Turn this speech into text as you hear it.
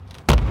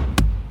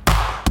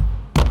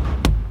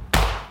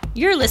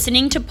You're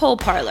listening to Pole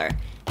Parlor,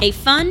 a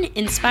fun,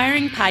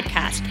 inspiring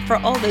podcast for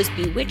all those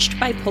bewitched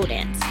by pole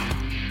dance.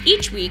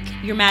 Each week,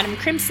 your Madam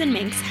Crimson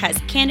Minx has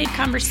candid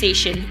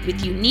conversation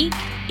with unique,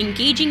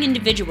 engaging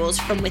individuals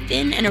from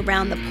within and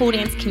around the pole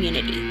dance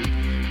community.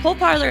 Pole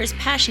Parlor is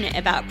passionate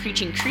about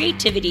preaching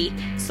creativity,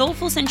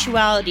 soulful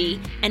sensuality,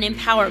 and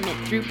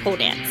empowerment through pole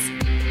dance.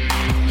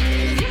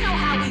 You know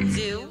how we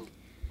do.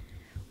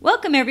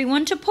 Welcome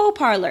everyone to Pole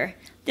Parlor.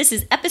 This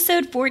is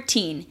episode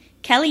 14,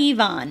 Kelly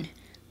Yvonne.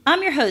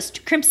 I'm your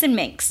host, Crimson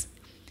Minx.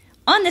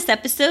 On this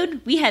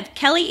episode, we have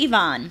Kelly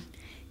Yvonne.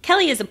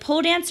 Kelly is a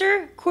pole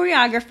dancer,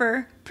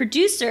 choreographer,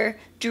 producer,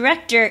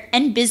 director,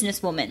 and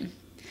businesswoman.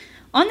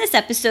 On this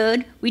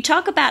episode, we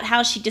talk about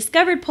how she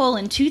discovered pole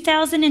in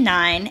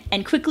 2009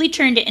 and quickly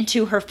turned it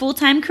into her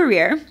full-time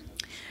career,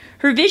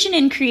 her vision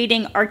in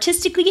creating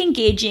artistically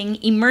engaging,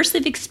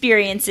 immersive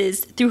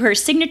experiences through her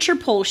signature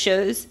pole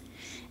shows,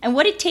 and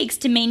what it takes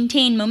to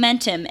maintain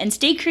momentum and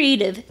stay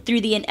creative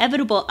through the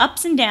inevitable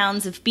ups and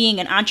downs of being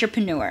an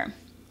entrepreneur.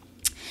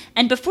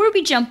 And before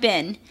we jump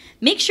in,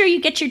 make sure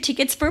you get your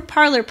tickets for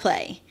Parlor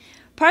Play.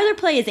 Parlor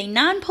Play is a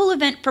non-pole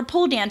event for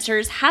pole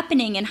dancers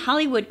happening in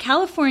Hollywood,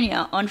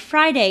 California on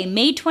Friday,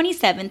 May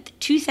 27th,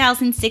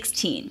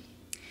 2016.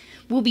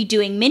 We'll be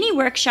doing mini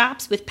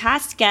workshops with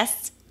past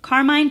guests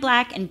Carmine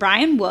Black and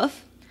Brian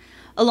Wolf,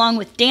 along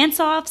with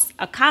dance-offs,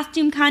 a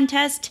costume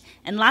contest,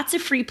 and lots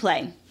of free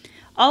play.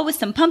 All with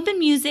some pumpin'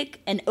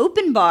 music, an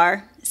open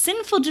bar,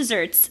 sinful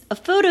desserts, a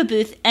photo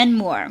booth, and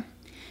more.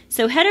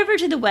 So head over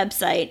to the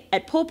website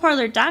at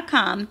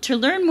poleparlor.com to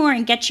learn more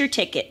and get your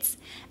tickets.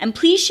 And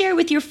please share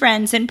with your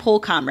friends and pole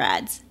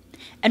comrades.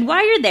 And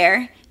while you're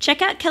there,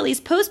 check out Kelly's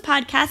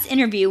post-podcast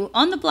interview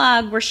on the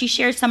blog where she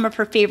shares some of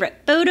her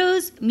favorite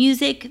photos,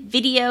 music,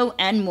 video,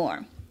 and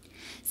more.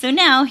 So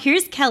now,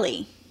 here's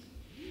Kelly.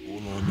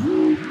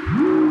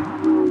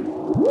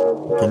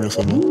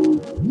 Comienza, ¿no?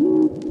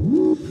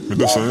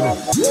 Métase ahí, ¿no?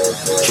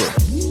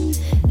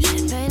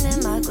 Champagne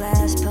in my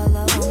glass, polo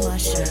on my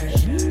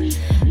shirt.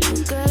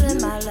 New girl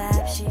in my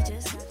lap, she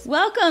just...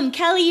 Welcome,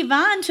 Kelly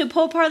Yvonne, to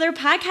Pole Parlor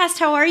Podcast.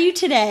 How are you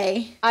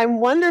today? I'm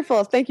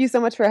wonderful. Thank you so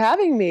much for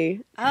having me.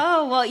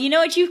 Oh, well, you know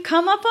what? You've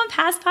come up on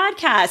past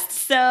podcasts.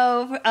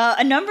 So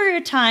a number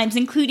of times,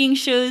 including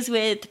shows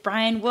with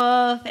Brian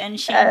Wolf and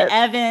Shane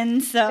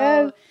Evans.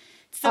 So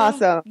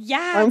awesome.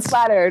 Yeah. I'm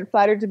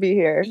flattered to be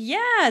here. Yeah,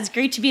 it's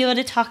great to be able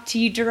to talk to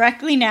you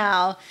directly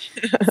now.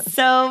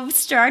 So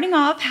starting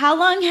off, how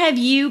long have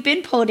you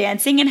been pole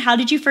dancing and how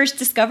did you first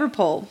discover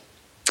pole?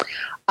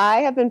 I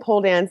have been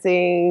pole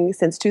dancing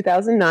since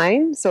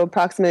 2009, so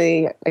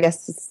approximately, I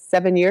guess,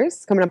 7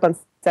 years, coming up on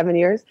 7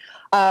 years.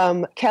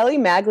 Kelly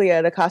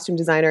Maglia, the costume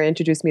designer,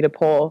 introduced me to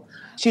pole.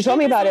 She told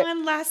me about it.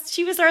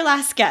 She was our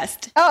last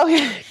guest. Oh,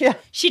 yeah.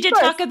 She did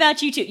talk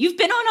about you, too. You've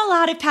been on a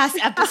lot of past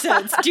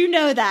episodes. Do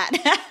know that.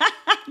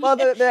 Well,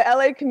 the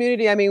LA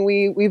community, I mean,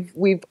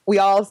 we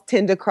all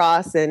tend to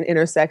cross and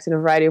intersect in a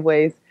variety of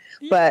ways.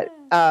 Yeah. But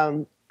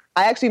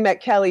I actually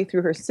met Kelly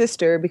through her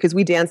sister because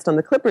we danced on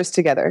the Clippers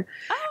together.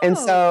 Oh. And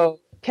so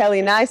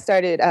Kelly and I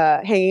started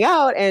hanging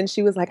out, and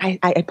she was like,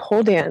 I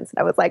pole dance. And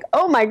I was like,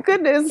 oh, my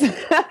goodness.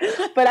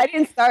 But I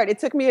didn't start. It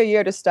took me a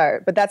year to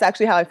start. But that's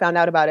actually how I found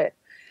out about it.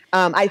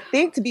 I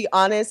think, to be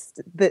honest,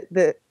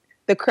 the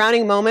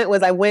crowning moment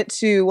was I went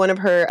to one of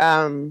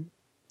her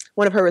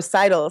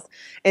recitals,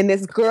 and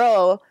this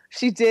girl,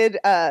 she did,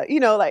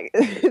 like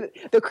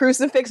the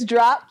crucifix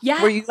drop,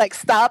 where you like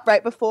stop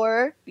right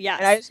before. Yeah.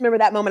 And I just remember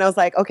that moment. I was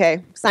like,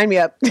 okay, sign me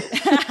up.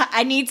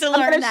 I need to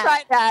learn I'm going to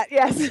try that.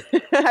 Yes.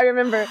 I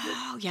remember.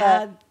 Oh,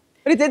 yeah.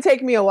 But it did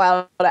take me a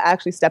while to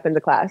actually step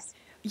into class.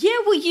 Yeah,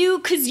 well,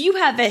 because you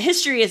have a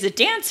history as a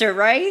dancer,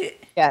 right?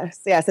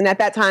 Yes. And at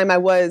that time I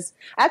was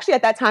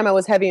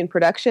heavy in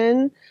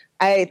production.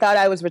 I thought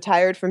I was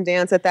retired from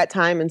dance at that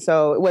time, and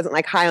so it wasn't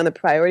like high on the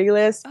priority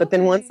list. But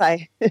then once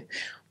I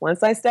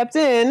stepped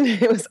in,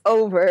 it was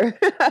over.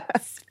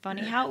 It's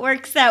funny how it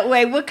works that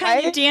way. What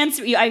kind of dance?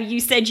 You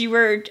said you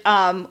were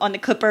on the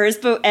Clippers,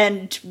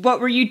 and what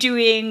were you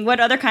doing?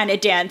 What other kind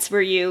of dance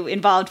were you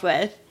involved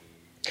with?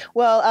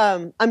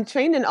 Well, I'm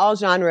trained in all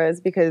genres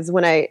because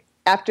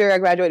after I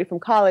graduated from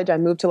college, I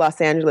moved to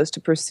Los Angeles to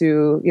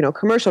pursue,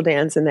 commercial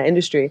dance in the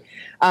industry.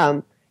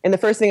 And the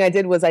first thing I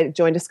did was I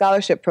joined a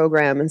scholarship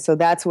program. And so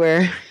that's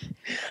where,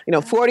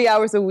 40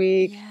 hours a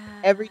week,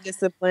 every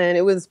discipline.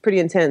 It was pretty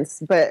intense,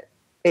 but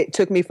it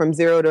took me from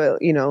 0 to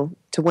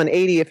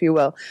 180, if you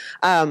will.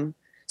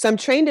 So I'm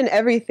trained in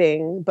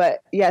everything.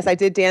 But yes, I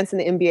did dance in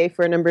the NBA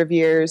for a number of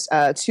years,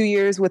 2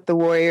 years with the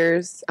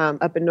Warriors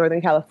up in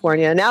Northern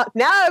California. Now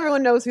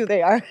everyone knows who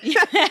they are.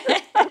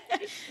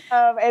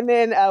 And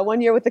then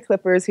 1 year with the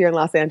Clippers here in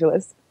Los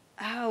Angeles.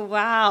 Oh,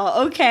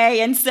 wow. Okay.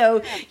 And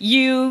so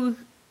you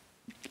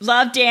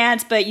love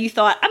dance, but you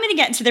thought, I'm going to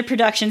get into the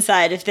production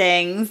side of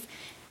things.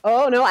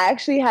 Oh, no, I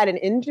actually had an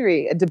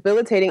injury, a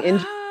debilitating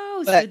injury.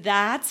 Oh, so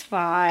that's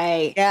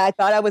why. Yeah, I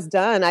thought I was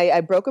done. I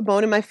broke a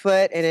bone in my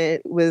foot, and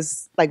it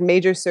was like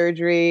major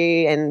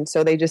surgery. And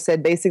so they just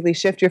said, basically,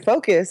 shift your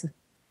focus.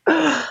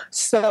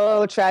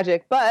 So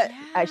tragic. But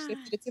I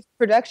shifted it to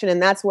production, and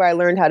that's where I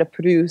learned how to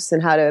produce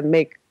and how to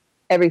make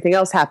everything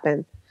else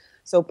happened.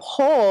 So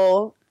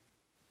pole,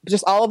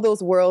 just all of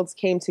those worlds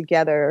came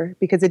together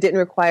because it didn't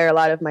require a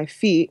lot of my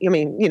feet. I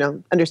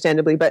mean,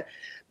 understandably, but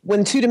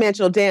when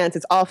two-dimensional dance,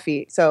 it's all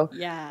feet. So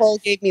pole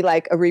gave me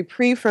like a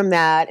reprieve from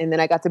that. And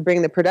then I got to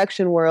bring the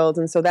production world.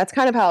 And so that's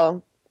kind of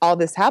how all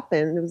this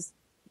happened. It was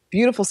a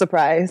beautiful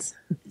surprise.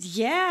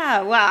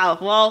 Yeah. Wow.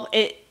 Well,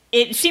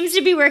 it seems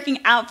to be working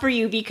out for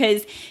you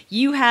because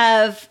you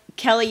have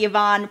Kelly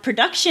Yvonne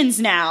Productions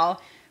now.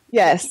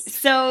 Yes.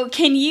 So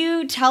can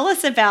you tell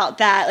us about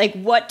that? Like,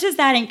 what does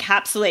that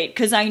encapsulate?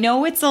 Because I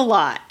know it's a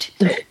lot.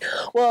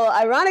 Well,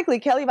 ironically,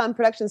 Kelly Yvonne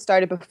Productions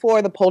started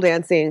before the pole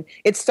dancing.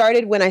 It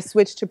started when I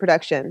switched to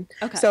production.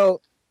 Okay.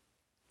 So,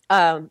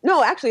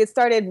 no, actually, it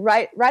started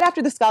right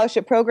after the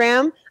scholarship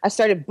program. I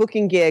started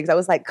booking gigs. I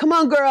was like, "Come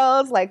on,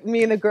 girls!" Like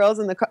me and the girls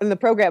in the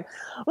program,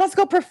 let's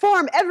go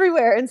perform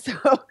everywhere. And so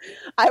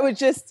I would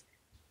just.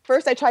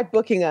 First, I tried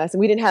booking us,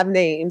 and we didn't have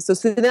names.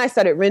 So then I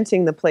started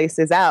renting the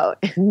places out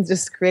and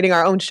just creating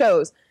our own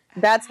shows.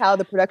 That's how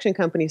the production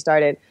company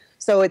started.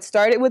 So it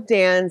started with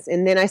dance,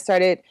 and then I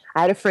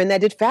had a friend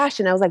that did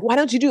fashion. I was like, why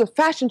don't you do a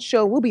fashion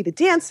show? We'll be the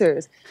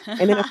dancers.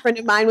 And then a friend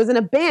of mine was in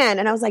a band,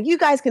 and I was like, you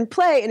guys can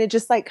play. And it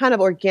just like kind of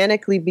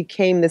organically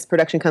became this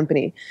production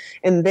company.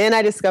 And then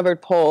I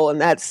discovered pole, and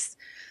that's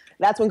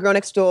when Girl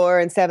Next Door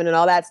and Seven and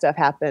all that stuff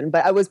happened.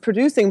 But I was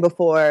producing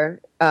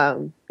before, a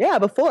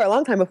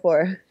long time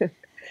before.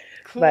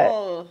 Cool.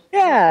 But,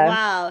 yeah.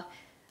 Wow.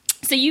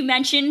 So you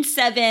mentioned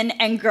Seven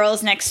and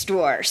Girls Next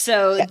Door.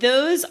 So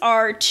those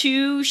are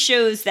two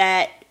shows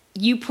that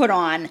you put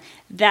on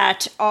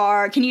that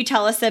are, can you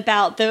tell us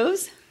about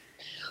those?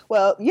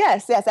 Well,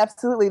 yes,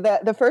 absolutely.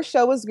 The first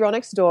show was Girl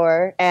Next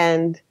Door,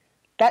 and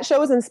that show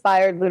was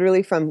inspired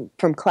literally from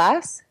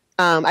class.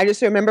 I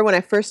just remember when I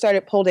first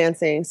started pole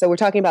dancing. So we're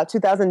talking about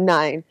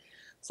 2009.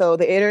 So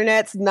the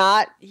internet's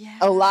not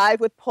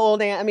alive with pole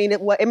dance. I mean, it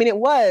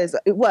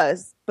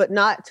was, but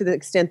not to the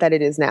extent that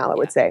it is now, I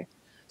would say.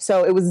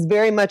 So it was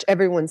very much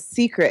everyone's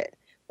secret.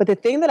 But the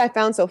thing that I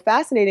found so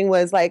fascinating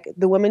was like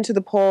the woman to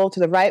the pole to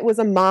the right was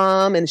a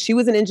mom, and she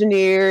was an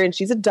engineer, and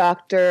she's a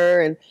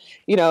doctor, and,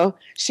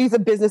 she's a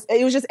business.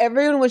 It was just,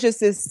 everyone was just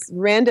this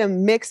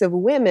random mix of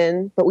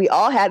women, but we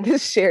all had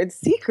this shared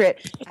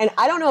secret. And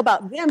I don't know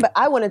about them, but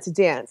I wanted to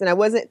dance. And I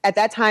wasn't, at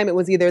that time, it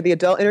was either the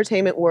adult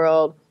entertainment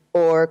world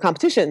or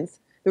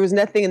competitions. There was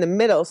nothing in the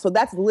middle. So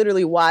that's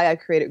literally why I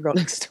created Girl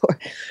Next Door.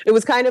 It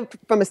was kind of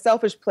from a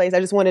selfish place. I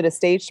just wanted a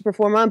stage to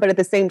perform on. But at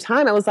the same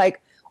time, I was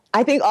like,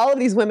 I think all of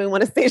these women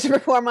want a stage to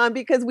perform on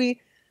because we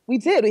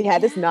did. We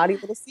had this naughty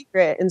little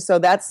secret. And so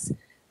that's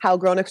how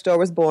Girl Next Door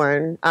was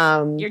born.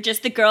 You're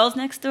just the girls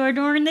next door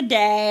during the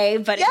day,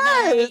 but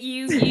at night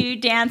you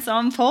dance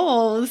on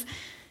poles.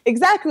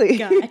 Exactly.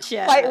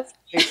 Gotcha.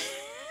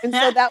 And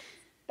so that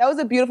was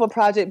a beautiful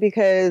project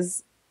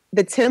because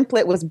the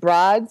template was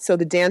broad, so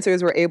the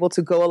dancers were able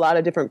to go a lot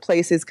of different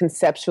places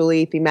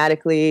conceptually,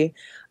 thematically,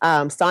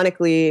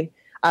 sonically,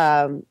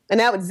 and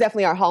that was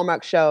definitely our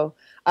hallmark show.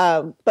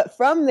 But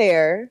from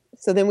there,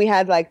 so then we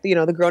had like,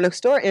 the Girl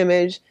Next Door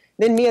image.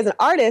 Then me as an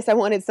artist, I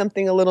wanted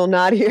something a little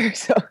naughtier,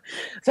 so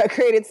I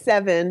created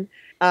Seven,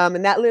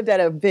 and that lived at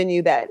a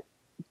venue that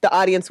the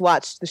audience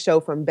watched the show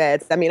from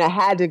bed. I mean, I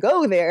had to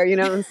go there,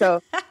 and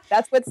so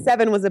that's what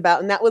Seven was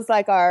about. And that was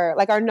like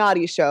our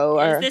naughty show.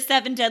 It's the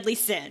Seven Deadly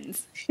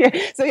Sins.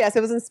 So yes,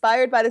 it was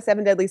inspired by the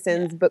Seven Deadly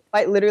Sins, but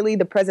quite literally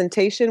the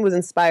presentation was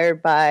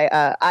inspired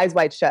by Eyes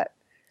Wide Shut.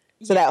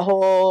 So that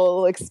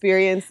whole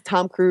experience,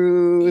 Tom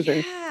Cruise.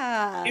 And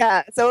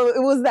so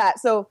it was that.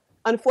 So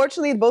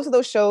unfortunately, both of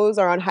those shows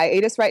are on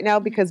hiatus right now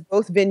because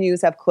both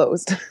venues have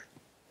closed.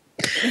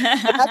 So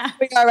that's where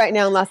we are right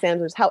now in Los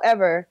Angeles.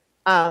 However,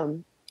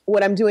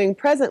 what I'm doing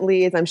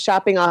presently is I'm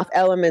shopping off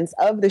elements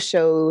of the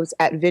shows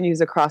at venues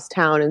across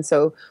town. And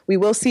so we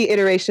will see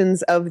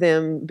iterations of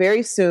them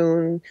very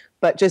soon,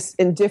 but just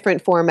in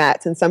different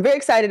formats. And so I'm very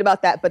excited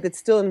about that, but it's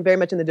still very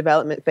much in the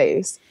development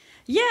phase.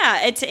 Yeah,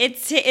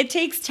 it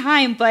takes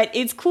time, but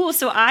it's cool.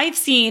 So I've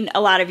seen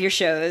a lot of your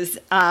shows,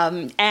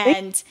 and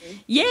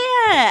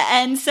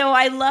so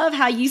I love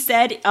how you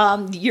said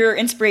your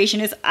inspiration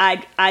is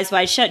Eyes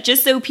Wide Shut.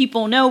 Just so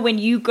people know, when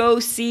you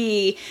go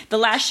see the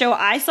last show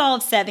I saw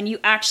of Seven, you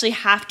actually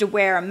have to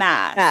wear a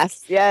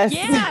mask. Yes.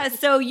 Yeah,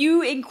 so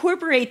you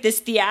incorporate this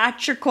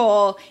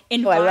theatrical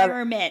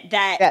environment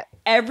that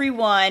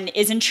everyone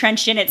is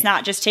entrenched in. It's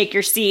not just take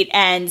your seat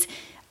and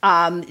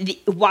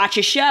watch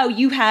a show.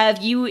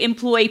 You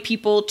employ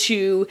people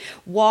to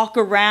walk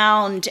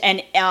around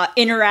and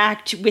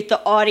interact with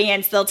the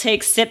audience. They'll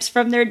take sips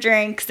from their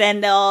drinks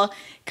and they'll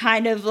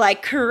kind of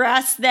like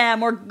caress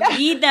them or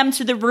lead them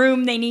to the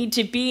room they need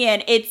to be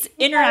in. It's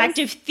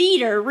interactive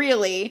theater,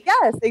 really.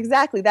 Yes,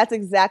 exactly. That's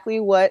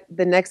exactly what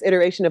the next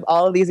iteration of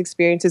all of these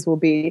experiences will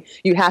be.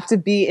 You have to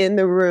be in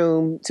the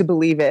room to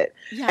believe it.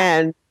 Yeah.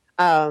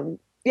 And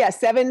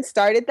Seven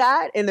started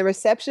that, in the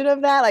reception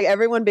of that, like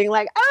everyone being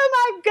like,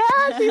 oh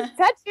my gosh, he's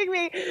touching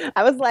me.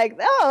 I was like,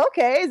 oh,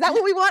 okay. Is that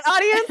what we want,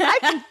 audience? I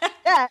can do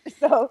that.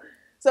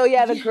 So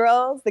yeah, the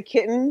girls, the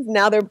kittens,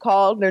 now they're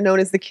known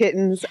as the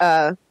kittens.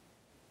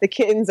 The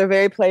kittens are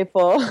very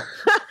playful,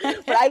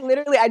 but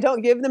I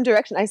don't give them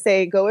direction. I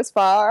say, go as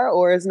far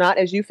or as not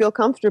as you feel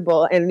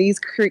comfortable. And these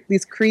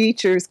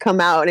creatures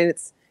come out, and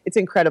it's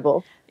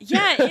incredible.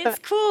 Yeah, it's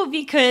cool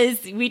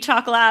because we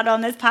talk a lot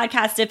on this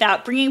podcast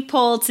about bringing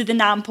pole to the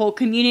non-pole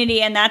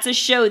community, and that's a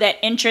show that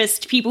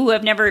interests people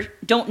who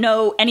don't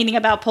know anything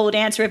about pole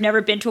dance or have never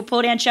been to a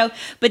pole dance show,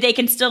 but they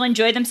can still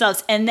enjoy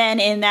themselves, and then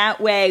in that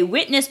way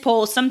witness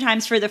pole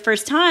sometimes for the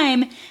first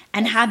time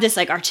and have this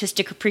like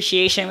artistic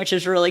appreciation, which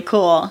is really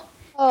cool.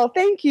 Oh,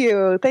 thank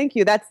you.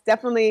 That's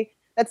definitely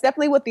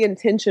what the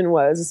intention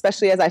was,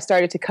 especially as I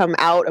started to come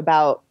out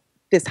about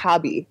this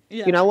hobby.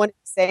 Yeah. I wanted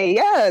to say,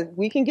 yeah,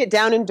 we can get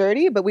down and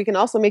dirty, but we can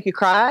also make you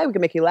cry. We can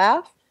make you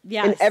laugh,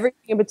 and everything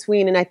in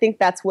between. And I think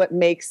that's what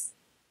makes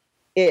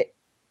it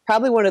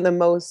probably one of the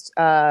most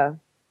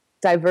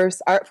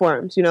diverse art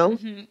forms,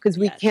 because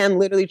we can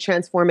literally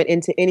transform it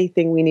into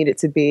anything we need it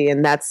to be.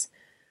 And that's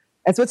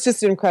what's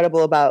just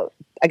incredible about,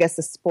 I guess,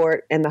 the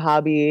sport and the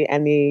hobby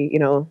and the,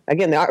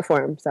 again, the art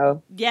form.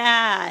 So,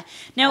 yeah.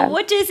 Now,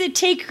 what does it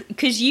take?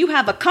 Because you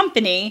have a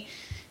company.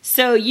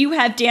 So you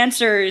have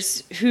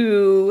dancers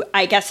who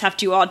I guess have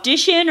to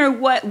audition, or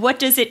what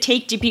does it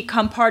take to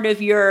become part of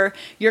your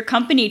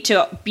company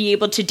to be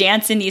able to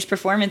dance in these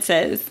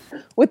performances?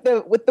 With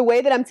the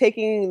way that I'm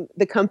taking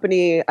the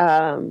company,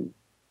 I'm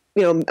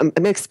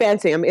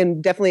expanding.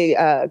 I'm definitely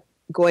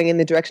going in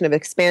the direction of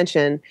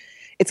expansion.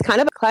 It's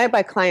kind of a client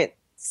by client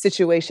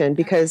situation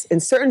because in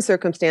certain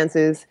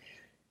circumstances,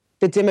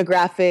 the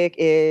demographic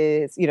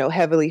is,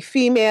 heavily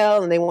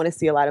female and they want to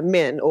see a lot of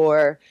men,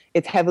 or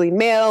it's heavily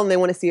male and they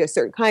want to see a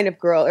certain kind of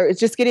girl, or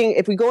it's just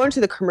if we go into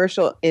the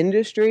commercial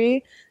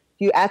industry,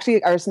 you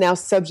actually are now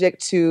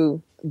subject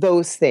to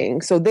those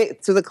things. So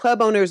the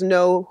club owners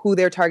know who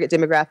their target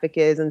demographic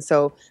is. And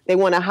so they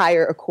want to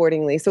hire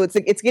accordingly. So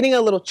it's getting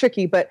a little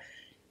tricky, but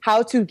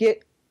how to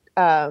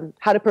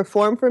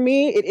perform for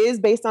me, it is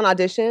based on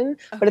audition,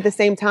 but at the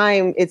same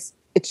time, it's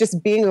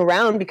just being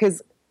around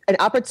because an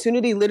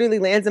opportunity literally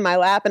lands in my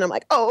lap and I'm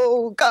like,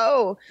 oh,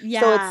 go. Yeah.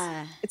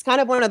 So it's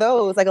kind of one of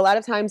those, like a lot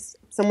of times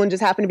someone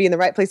just happened to be in the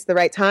right place at the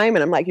right time.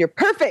 And I'm like, you're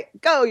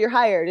perfect, go, you're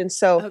hired. And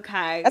so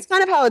that's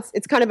kind of how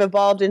it's kind of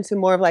evolved into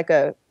more of like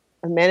a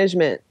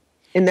management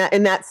in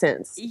that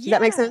sense. Does that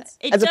make sense?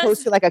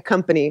 Opposed to like a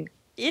company.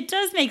 It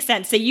does make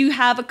sense. So you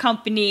have a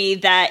company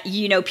that,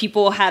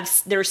 people have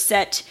their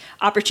set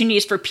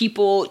opportunities for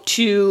people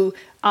to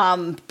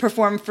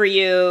perform for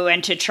you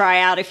and to try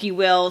out, if you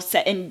will,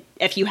 and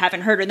if you haven't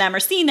heard of them or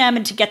seen them,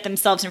 and to get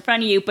themselves in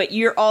front of you. But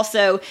you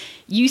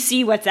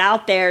see what's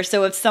out there.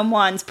 So if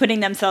someone's putting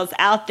themselves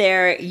out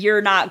there,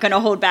 you're not going to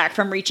hold back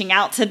from reaching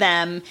out to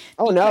them.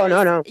 Oh,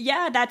 no.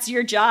 Yeah, that's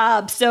your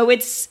job. So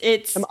it's.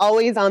 I'm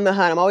always on the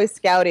hunt. I'm always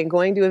scouting,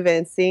 going to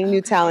events, seeing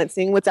new talent,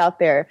 seeing what's out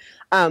there.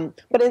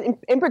 But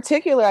in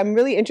particular, I'm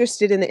really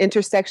interested in the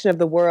intersection of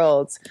the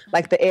worlds,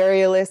 like the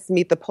aerialists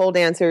meet the pole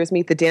dancers,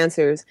 meet the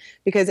dancers,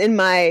 because in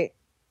my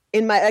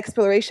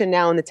exploration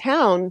now in the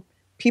town,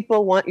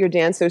 people want your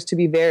dancers to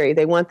be varied.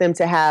 They want them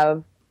to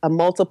have a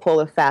multiple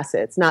of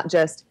facets, not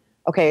just,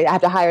 okay, I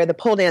have to hire the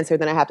pole dancer,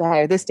 then I have to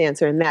hire this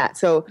dancer and that.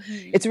 So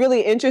it's really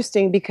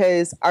interesting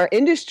because our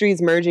industry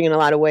is merging in a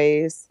lot of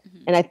ways.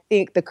 And I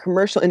think the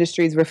commercial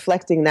industry is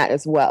reflecting that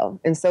as well.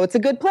 And so it's a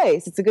good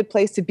place. It's a good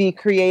place to be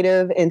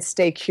creative and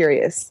stay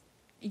curious.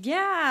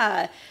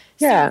 Yeah.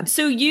 Yeah.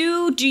 So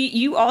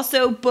you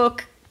also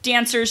book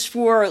dancers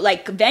for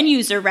like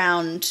venues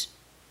around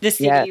the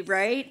city,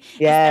 right?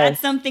 Yes. Is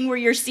that something where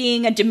you're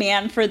seeing a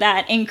demand for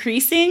that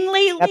increasing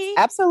lately?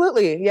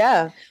 Absolutely.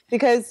 Yeah.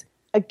 Because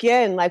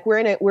again, like we're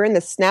in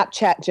the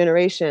Snapchat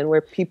generation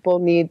where people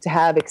need to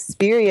have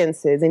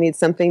experiences. They need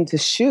something to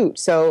shoot.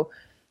 So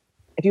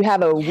if you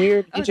have a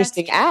weird,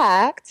 interesting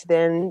act,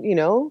 then,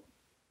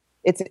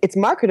 it's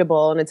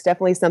marketable, and it's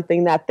definitely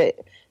something that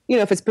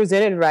if it's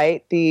presented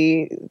right,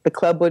 the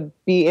club would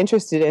be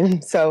interested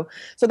in. So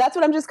that's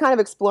what I'm just kind of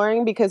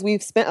exploring, because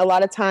we've spent a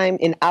lot of time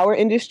in our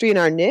industry, in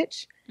our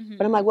niche.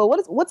 But I'm like, well,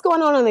 what's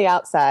going on the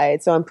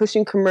outside? So I'm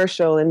pushing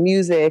commercial and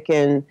music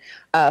and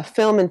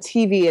film and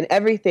TV and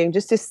everything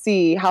just to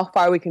see how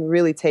far we can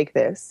really take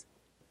this.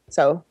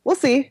 So we'll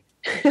see.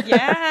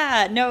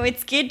 Yeah, no,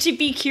 it's good to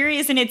be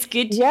curious, and it's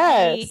good to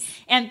be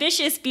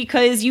ambitious,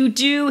 because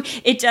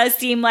it does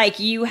seem like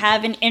you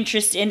have an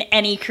interest in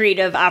any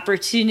creative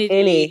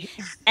opportunity.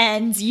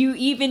 And you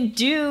even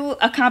do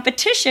a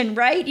competition,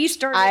 right? You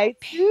started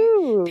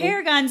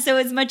Paragon. So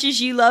as much as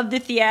you love the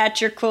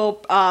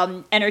theatrical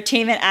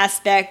entertainment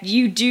aspect,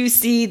 you do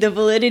see the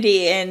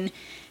validity in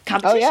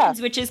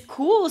competitions, which is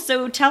cool.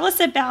 So tell us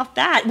about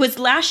that. Was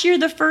last year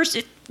the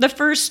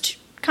first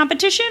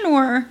competition,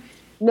 or?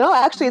 No,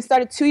 actually, it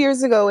started 2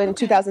 years ago in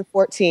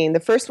 2014. The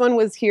first one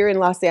was here in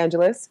Los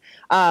Angeles.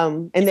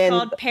 It's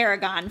called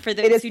Paragon, for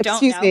those who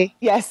don't know. Excuse me,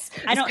 yes.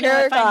 I don't know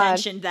if I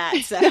mentioned that,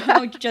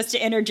 so just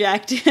to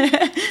interject.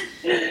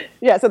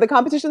 Yeah, so the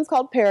competition is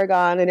called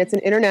Paragon, and it's an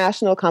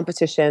international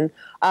competition.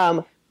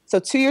 So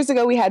 2 years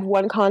ago, we had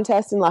one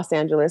contest in Los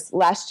Angeles.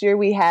 Last year,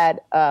 we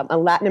had a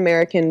Latin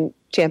American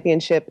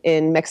championship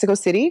in Mexico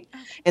City,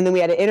 and then we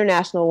had an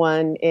international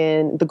one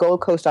in the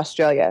Gold Coast,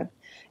 Australia.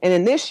 And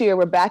then this year,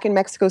 we're back in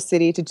Mexico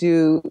City to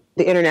do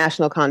the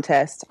international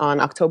contest on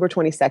October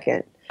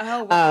 22nd.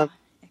 Oh, wow.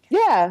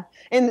 Yeah.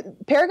 And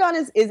Paragon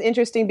is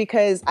interesting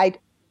because I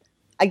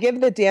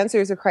give the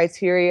dancers a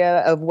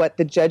criteria of what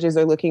the judges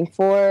are looking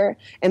for.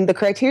 And the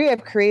criteria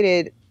I've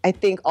created, I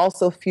think,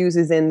 also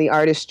fuses in the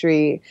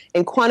artistry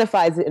and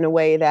quantifies it in a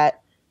way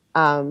that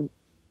kind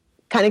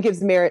of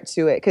gives merit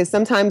to it. Because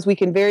sometimes we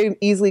can very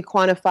easily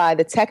quantify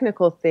the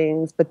technical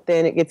things, but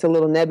then it gets a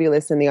little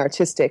nebulous in the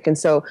artistic. And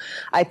so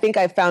I think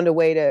I've found a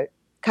way to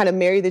kind of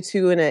marry the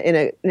two in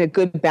a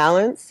good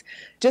balance.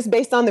 Just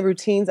based on the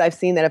routines I've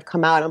seen that have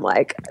come out, I'm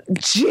like,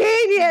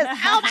 genius!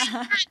 Oh my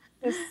God!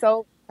 It's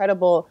so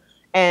incredible.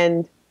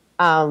 And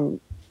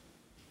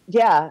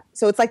yeah,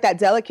 so it's like that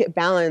delicate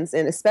balance,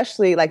 and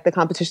especially like the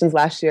competitions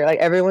last year, like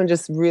everyone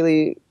just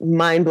really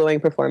mind-blowing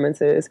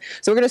performances.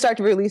 So we're going to start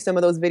to release some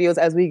of those videos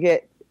as we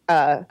get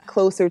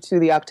closer to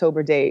the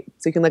October date.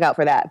 So you can look out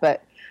for that.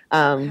 But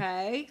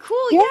okay,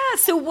 cool. Yeah.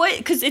 So what,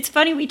 because it's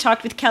funny, we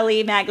talked with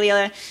Kelly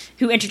Maglia,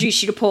 who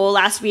introduced you to pole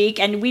last week,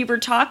 and we were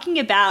talking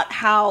about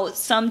how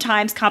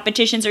sometimes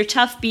competitions are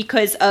tough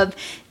because of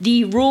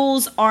the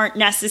rules aren't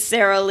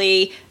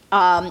necessarily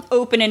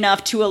open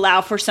enough to allow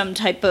for some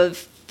type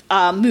of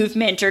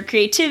movement or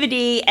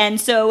creativity. And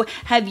so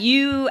are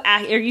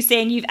you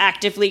saying you've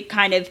actively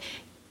kind of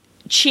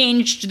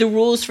changed the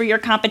rules for your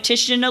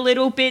competition a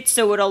little bit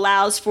so it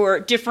allows for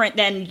different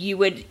than you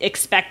would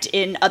expect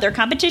in other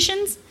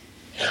competitions?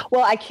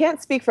 Well, I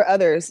can't speak for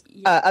other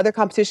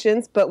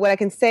competitions, but what I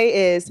can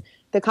say is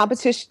the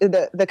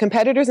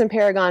competitors in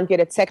Paragon get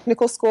a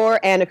technical score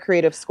and a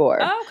creative score.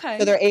 Oh, okay.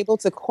 So they're able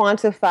to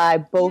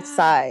quantify both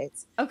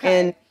sides. Okay.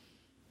 And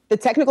the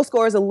technical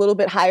score is a little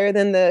bit higher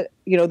than the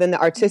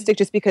artistic,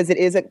 just because it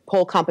is a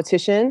pole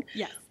competition.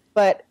 Yeah.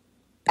 But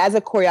as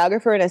a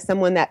choreographer and as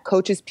someone that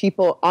coaches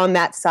people on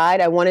that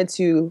side, I wanted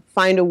to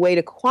find a way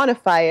to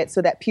quantify it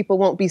so that people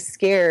won't be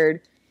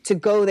scared to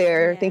go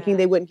there thinking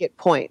they wouldn't get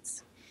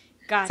points.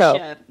 Gotcha.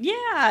 So,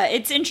 yeah,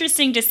 it's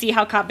interesting to see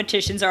how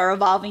competitions are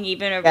evolving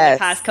even over the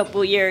past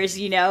couple of years,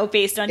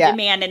 based on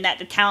demand, and that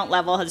the talent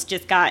level has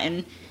just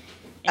gotten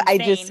insane. I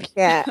just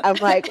can't. I'm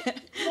like,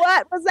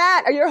 what was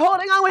that? Are you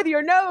holding on with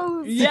your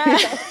nose? Yeah,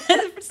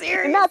 seriously.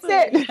 And that's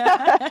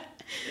it.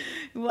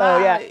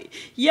 Wow. Oh,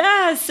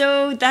 yeah,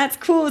 so that's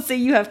cool. So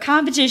you have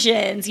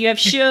competitions, you have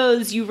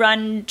shows, you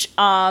run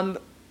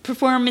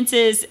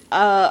performances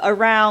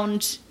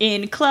around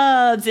in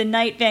clubs and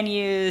night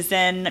venues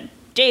and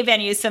day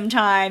venues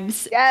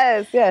sometimes.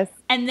 Yes.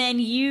 And then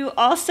you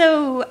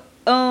also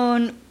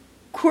own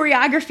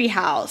Choreography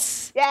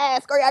House.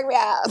 Yes, Choreography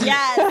House.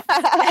 Yes.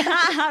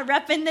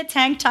 Repping the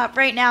tank top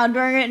right now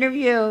during an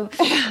interview.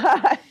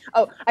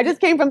 Oh, I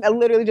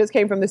literally just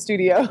came from the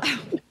studio.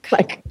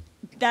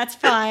 That's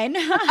fine.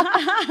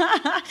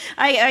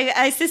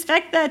 I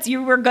suspect that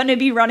you were going to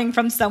be running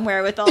from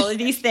somewhere with all of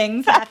these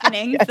things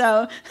happening. Yes.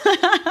 So,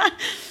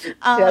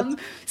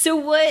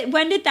 So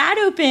when did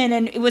that open?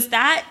 And was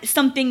that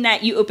something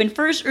that you opened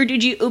first, or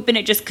did you open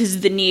it just because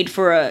of the need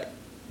for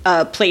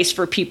a place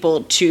for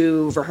people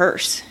to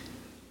rehearse?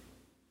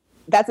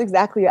 That's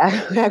exactly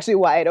actually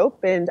why it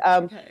opened.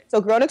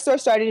 So Grown Next Door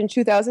started in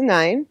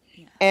 2009,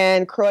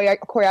 and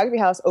Choreography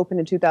House opened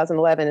in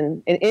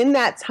 2011. And in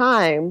that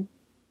time,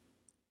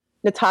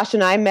 Natasha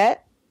and I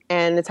met,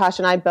 and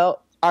Natasha and I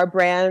built our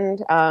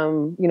brand,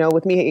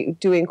 with me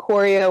doing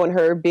choreo and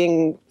her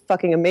being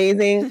fucking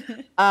amazing.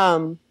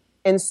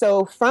 And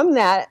so from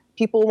that,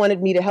 people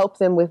wanted me to help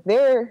them with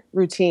their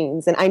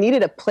routines. And I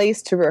needed a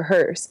place to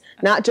rehearse,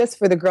 not just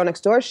for the Girl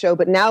Next Door show,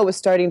 but now it was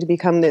starting to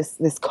become this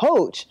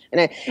coach.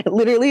 And I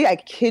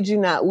kid you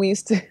not,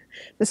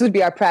 this would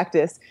be our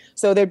practice.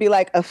 So there'd be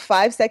like a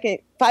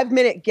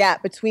 5-minute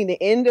gap between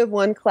the end of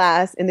one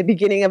class and the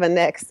beginning of a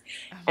next.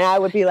 And I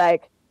would be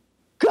like,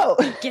 go.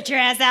 Get your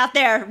ass out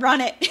there.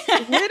 Run it.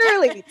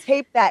 Literally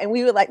tape that. And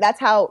we would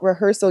that's how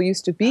rehearsal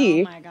used to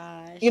be. Oh my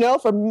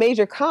gosh. For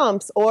major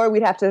comps, or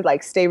we'd have to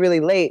stay really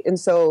late. And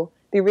so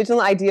the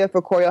original idea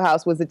for Choreo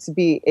House was it to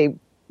be a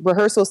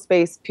rehearsal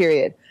space,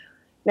 period.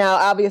 Now,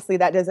 obviously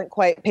that doesn't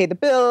quite pay the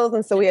bills.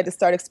 And so we had to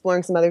start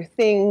exploring some other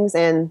things.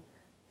 And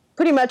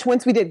pretty much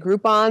once we did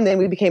Groupon, then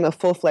we became a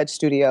full-fledged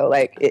studio.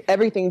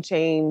 Everything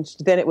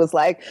changed. Then it was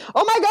like,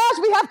 oh my gosh,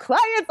 we have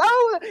clients.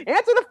 Oh,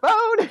 answer the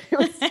phone.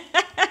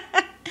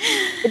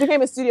 It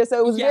became a studio. So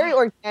it was very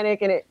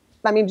organic, and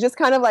just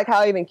kind of like how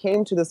I even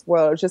came to this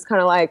world. It's just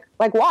kind of like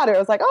water. It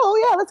was like,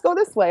 oh yeah, let's go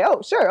this way.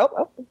 Oh, sure.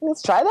 Oh,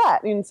 let's try that.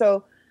 And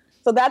so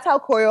that's how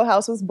Choreo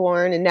House was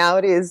born. And now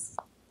it is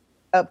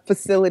a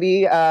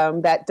facility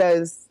that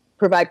does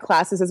provide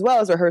classes as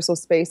well as rehearsal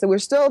space. So we're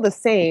still the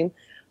same.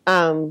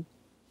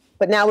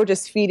 But now we're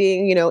just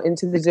feeding,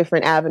 into the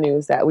different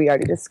avenues that we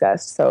already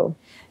discussed. So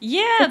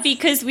yeah,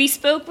 because we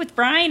spoke with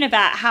Brian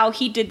about how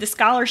he did the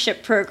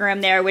scholarship program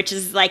there, which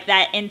is like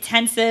that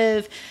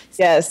intensive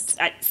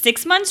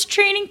 6 months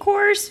training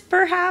course,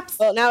 perhaps.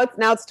 Well, now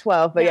it's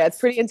 12, but it's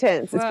pretty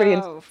intense. It's pretty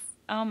intense.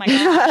 Oh my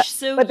gosh!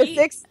 So, but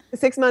the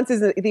 6 months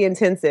is the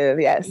intensive.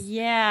 Yes.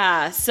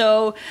 Yeah.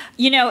 So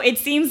it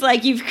seems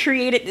like you've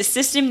created the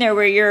system there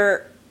where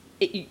you're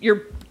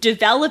you're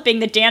developing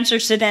the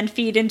dancers to then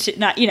feed into,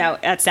 not,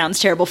 that sounds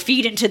terrible,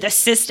 feed into the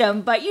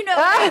system, but you know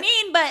what I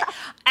mean? But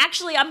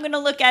actually, I'm going to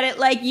look at it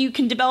like you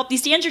can develop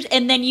these dancers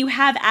and then you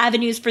have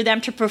avenues for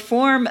them to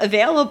perform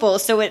available.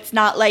 So it's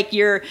not like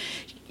you're,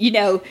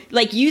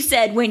 like you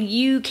said, when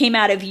you came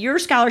out of your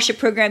scholarship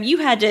program, you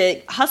had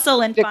to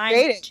hustle and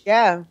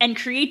and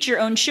create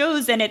your own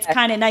shows. And it's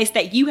kind of nice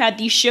that you have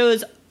these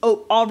shows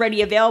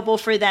already available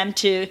for them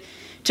to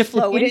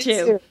flow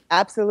into.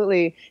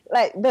 Absolutely.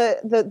 Like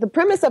the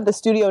premise of the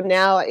studio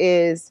now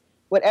is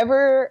but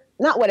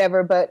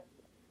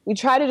we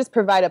try to just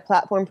provide a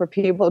platform for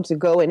people to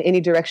go in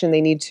any direction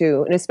they need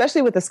to. And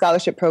especially with the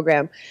scholarship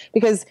program,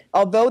 because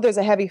although there's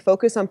a heavy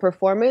focus on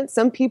performance,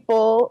 some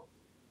people,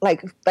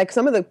 like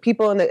some of the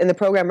people in the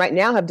program right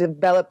now have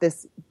developed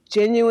this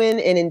genuine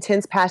and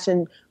intense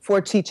passion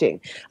for teaching.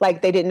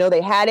 Like they didn't know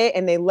they had it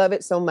and they love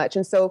it so much.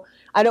 And so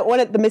I don't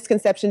want the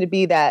misconception to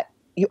be that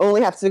you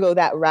only have to go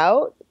that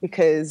route,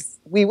 because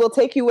we will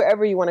take you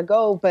wherever you want to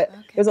go. But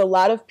there's a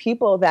lot of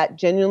people that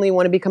genuinely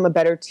want to become a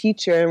better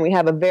teacher. And we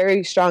have a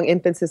very strong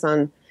emphasis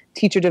on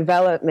teacher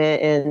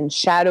development and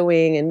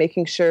shadowing and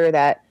making sure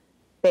that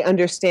they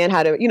understand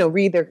how to,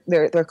 read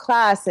their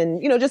class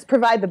and, just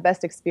provide the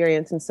best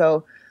experience. And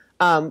so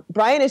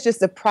Brian is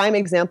just a prime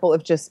example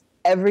of just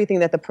everything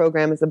that the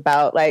program is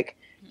about. Like,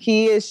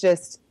 he is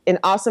just an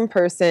awesome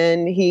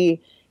person.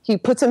 He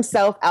puts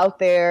himself out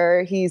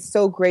there. He's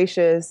so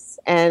gracious.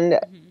 And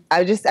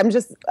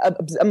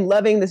I'm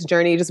loving this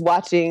journey, just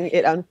watching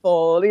it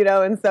unfold,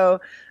 And so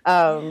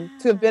to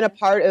have been a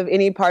part of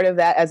any part of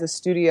that as a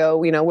studio,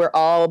 we're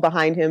all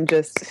behind him,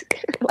 just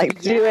like,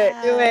 do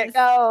it,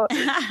 go.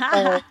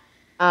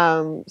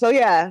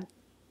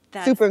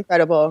 That's super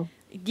incredible.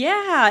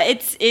 Yeah,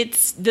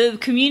 it's the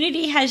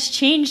community has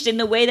changed in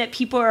the way that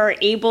people are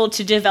able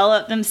to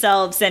develop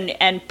themselves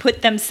and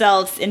put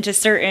themselves into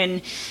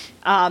certain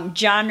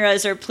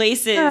genres or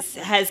places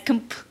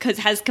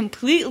has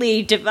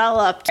completely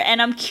developed. And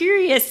I'm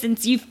curious,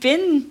 since you've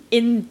been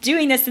in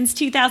doing this since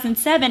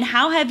 2007,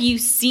 how have you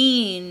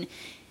seen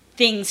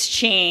things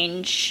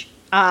change?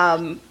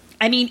 I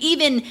mean,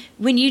 even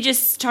when you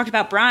just talked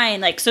about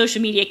Brian, like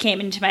social media came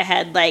into my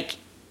head, like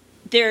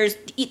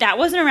that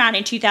wasn't around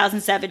in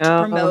 2007 to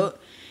promote.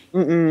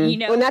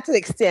 Well, not to the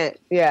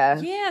extent.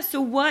 Yeah. So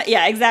what?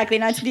 Yeah, exactly.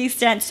 Not to the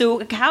extent.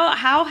 So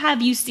how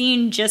have you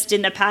seen just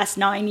in the past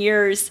 9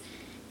 years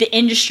the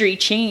industry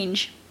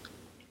change?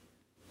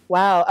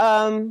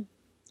 Wow.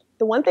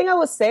 The one thing I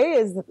will say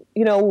is, let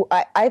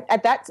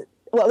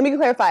me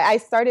clarify. I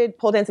started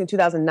pole dancing in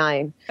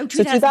 2009. Oh,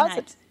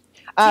 2009.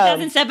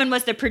 2007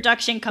 was the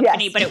production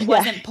company, but it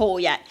wasn't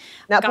pole yet.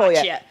 Not pole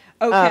yet.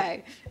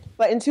 Okay.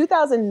 But in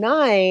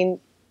 2009,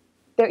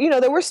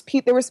 there was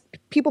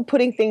people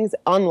putting things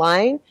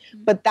online,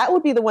 but that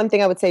would be the one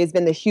thing I would say has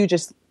been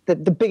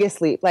the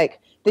biggest leap. Like,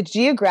 the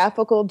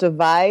geographical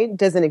divide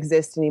doesn't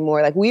exist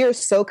anymore. Like, we are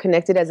so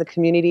connected as a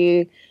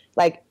community,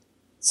 like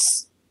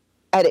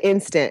at an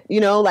instant,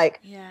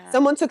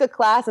 someone took a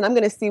class and I'm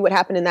going to see what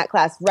happened in that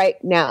class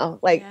right now.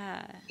 Like,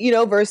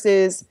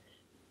 versus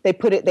they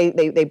put it,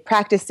 they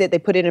practiced it, they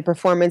put it in a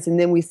performance, and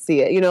then we see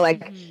it.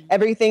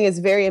 Everything is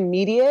very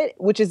immediate,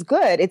 which is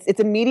good. It's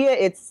immediate.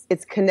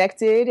 It's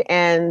connected,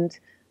 and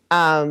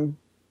I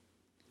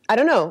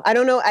don't know.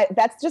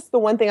 That's just the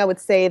one thing I would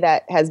say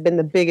that has been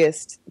the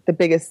biggest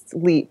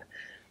leap.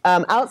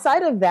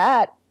 Outside of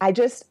that, I'm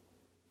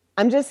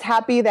just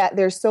happy that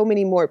there's so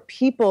many more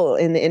people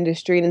in the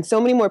industry, and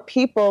so many more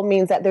people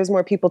means that there's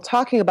more people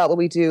talking about what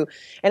we do.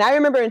 And I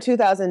remember in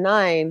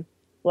 2009,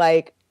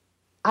 like,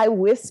 I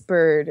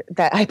whispered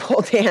that I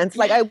pole dance.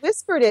 Like, I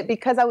whispered it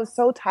because I was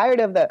so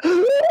tired of the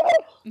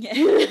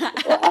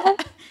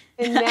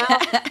and now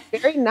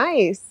it's very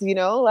nice,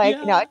 now I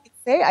can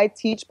say I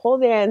teach pole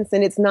dance,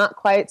 and it's not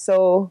quite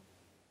so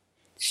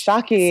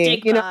shocking.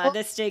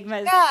 The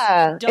stigma is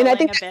and I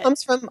think that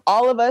comes from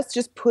all of us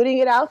just putting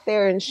it out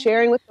there and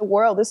sharing with the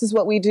world. This is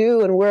what we do,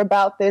 and we're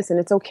about this, and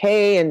it's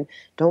okay, and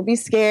don't be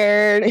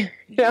scared,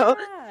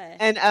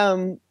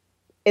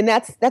 And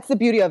that's the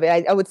beauty of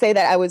it. I would say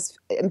that I was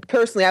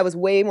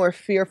way more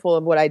fearful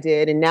of what I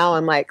did. And now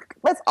I'm like,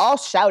 let's all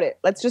shout it.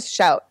 Let's just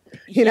shout,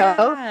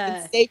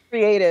 and stay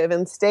creative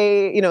and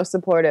stay,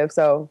 supportive.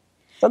 So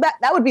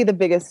that would be the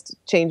biggest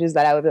changes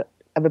that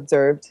I've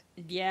observed.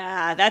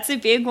 Yeah, that's a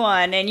big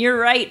one. And you're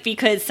right,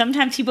 because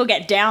sometimes people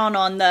get down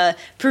on the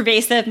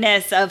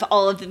pervasiveness of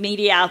all of the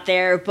media out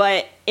there.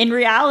 But in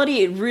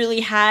reality, it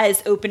really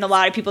has opened a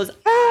lot of people's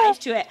eyes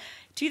to it.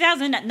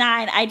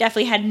 2009, I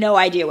definitely had no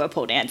idea what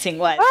pole dancing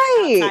was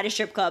outside of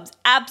strip clubs.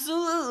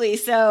 Absolutely.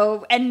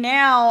 So, and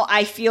now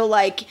I feel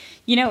like,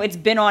 it's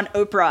been on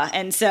Oprah.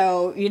 And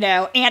so,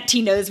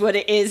 Auntie knows what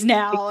it is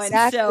now.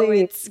 Exactly. And so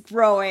it's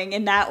growing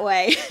in that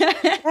way.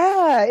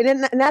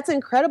 And that's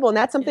incredible. And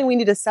that's something we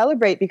need to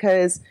celebrate,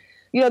 because,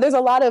 there's a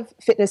lot of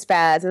fitness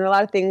fads and a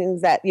lot of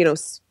things that,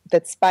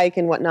 that spike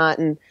and whatnot.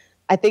 And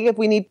I think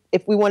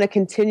if we want to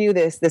continue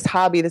this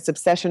hobby, this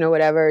obsession or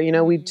whatever,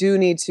 we do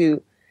need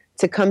to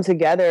come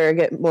together and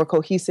get more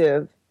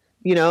cohesive,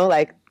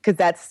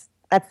 because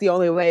that's the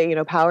only way,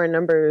 power in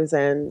numbers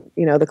and,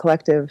 the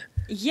collective.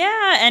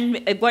 Yeah,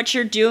 and what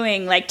you're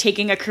doing, like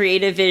taking a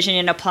creative vision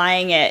and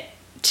applying it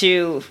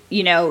to,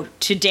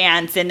 to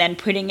dance and then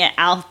putting it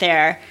out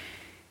there.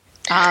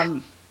 Yeah,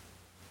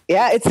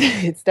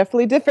 it's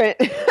definitely different.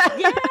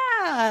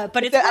 Yeah,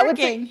 but it's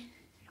working.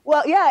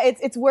 Well, yeah,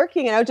 it's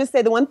working. And I would just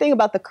say the one thing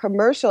about the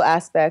commercial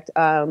aspect,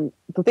 the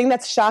thing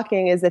that's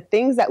shocking is the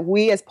things that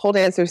we as pole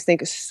dancers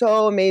think is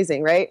so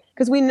amazing, right?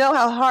 Because we know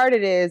how hard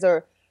it is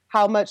or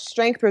how much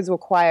strength is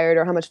required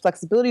or how much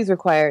flexibility is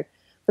required.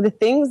 But the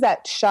things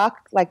that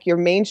shock like your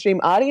mainstream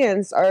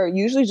audience are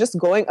usually just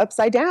going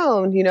upside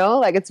down,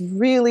 like it's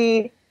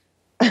really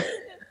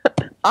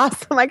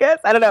awesome, I guess.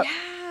 I don't know.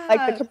 Yeah.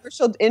 Like the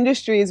commercial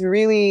industry is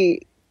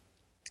really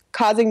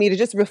causing me to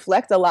just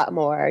reflect a lot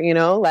more,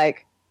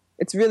 like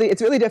it's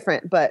really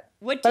different, but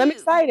I'm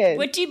excited.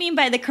 What do you mean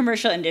by the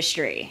commercial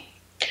industry?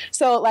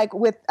 So like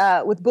with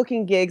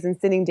booking gigs and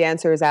sending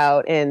dancers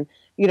out and,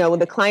 when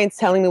the client's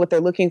telling me what they're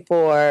looking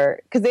for,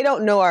 because they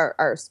don't know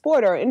our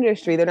sport or our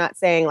industry, they're not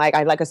saying like,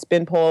 I'd like a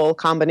spin pole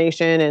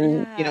combination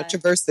and,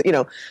 traverse,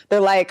 they're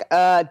like,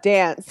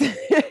 dance.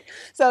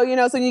 So,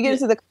 so when you get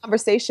into the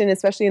conversation,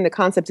 especially in the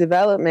concept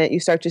development,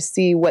 you start to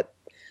see what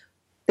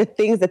the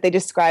things that they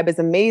describe as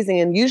amazing.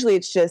 And usually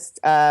it's just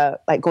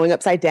like going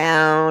upside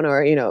down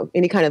or,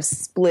 any kind of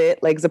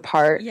split, legs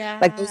apart. Yeah.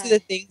 Like those are the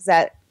things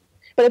that,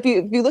 but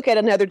if you look at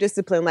another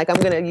discipline, like I'm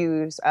going to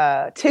use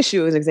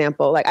tissue as an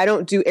example. Like I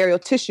don't do aerial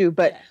tissue,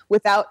 but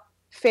without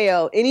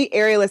fail, any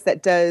aerialist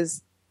that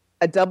does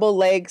a double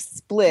leg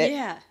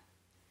split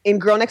in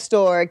Girl Next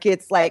Door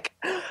gets like,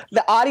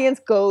 the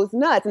audience goes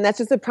nuts. And that's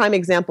just a prime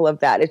example of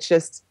that. It's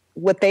just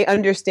what they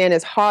understand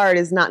as hard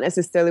is not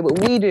necessarily what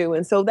we do.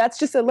 And so that's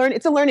just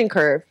it's a learning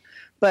curve.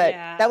 But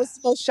that was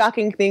the most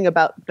shocking thing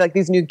about like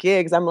these new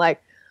gigs. I'm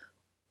like,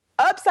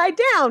 upside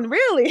down,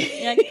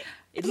 really? Yeah.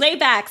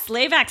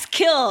 Laybacks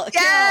kill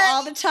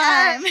all the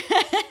time.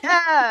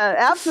 Yeah,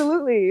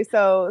 absolutely.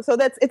 So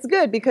it's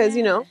good because,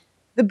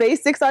 the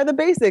basics are the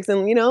basics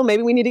and,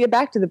 maybe we need to get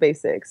back to the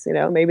basics,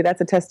 maybe that's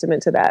a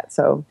testament to that.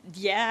 So,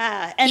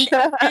 yeah. And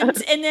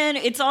then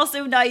it's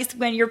also nice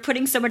when you're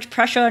putting so much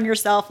pressure on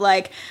yourself,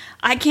 like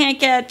I can't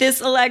get this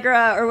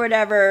Allegra or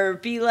whatever,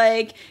 be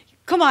like,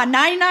 come on,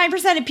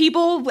 99% of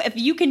people, if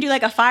you can do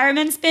like a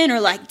fireman spin or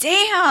like,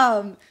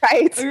 damn.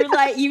 Right. Or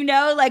like,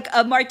 like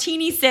a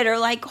martini sitter,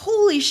 like,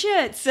 holy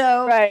shit.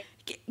 So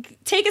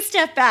take a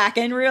step back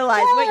and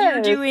realize what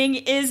you're doing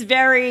is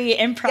very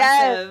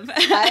impressive.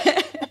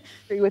 Yes. I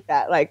agree with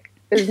that. Like,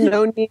 there's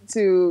no need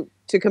to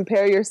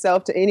compare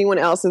yourself to anyone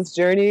else's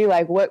journey.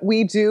 Like what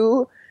we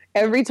do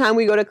every time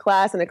we go to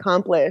class and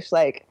accomplish,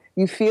 like,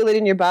 you feel it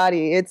in your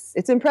body. It's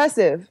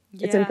impressive.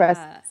 Yeah. It's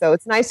impressive. So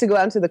it's nice to go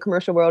out into the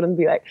commercial world and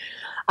be like,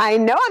 I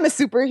know I'm a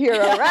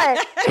superhero,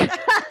 right?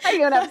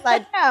 Going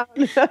upside down.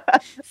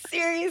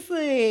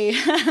 Seriously.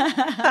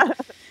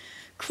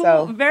 Cool.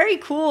 So. Very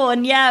cool.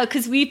 And yeah,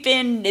 because we've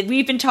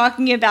been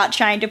talking about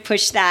trying to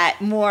push that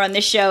more on the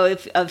show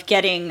of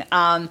getting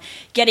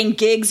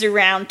gigs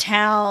around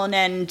town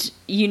and,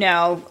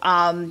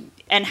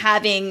 and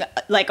having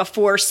like a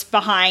force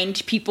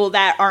behind people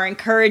that are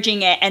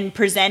encouraging it and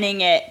presenting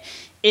it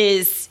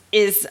is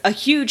a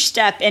huge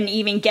step, and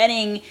even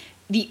getting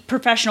the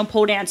professional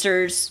pole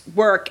dancers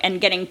work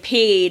and getting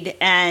paid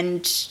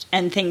and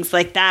things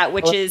like that,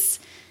 which is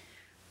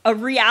a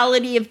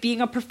reality of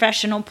being a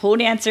professional pole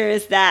dancer,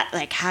 is that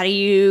like, how do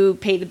you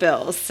pay the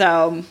bills?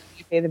 So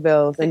you pay the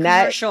bills, and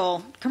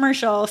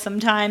commercial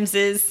sometimes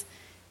is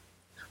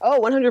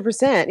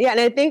 100%. Yeah. And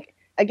I think,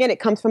 again, it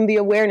comes from the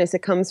awareness.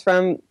 It comes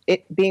from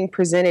it being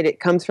presented. It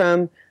comes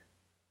from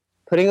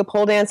putting a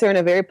pole dancer in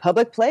a very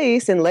public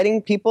place and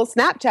letting people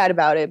Snapchat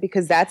about it,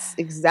 because that's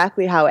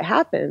exactly how it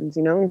happens,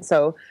 And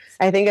so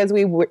I think as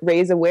we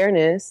raise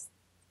awareness,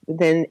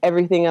 then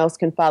everything else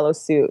can follow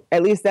suit.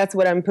 At least that's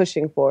what I'm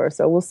pushing for.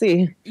 So we'll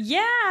see.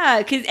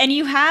 Yeah, and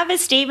you have a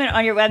statement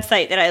on your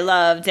website that I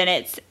loved, and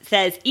it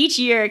says, each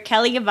year,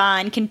 Kelly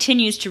Yvonne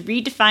continues to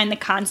redefine the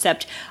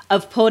concept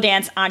of pole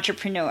dance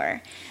entrepreneur.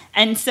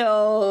 And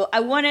so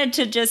I wanted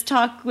to just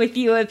talk with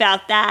you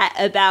about that,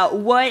 about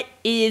what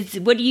do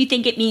you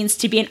think it means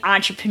to be an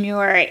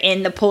entrepreneur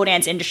in the pole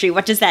dance industry?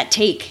 What does that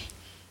take?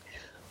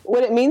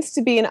 What it means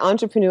to be an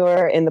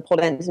entrepreneur in the pole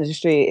dance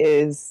industry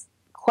is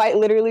quite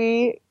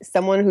literally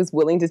someone who's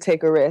willing to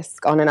take a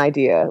risk on an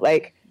idea.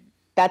 Like,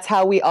 that's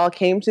how we all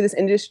came to this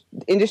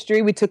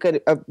industry. We took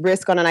a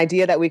risk on an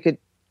idea that we could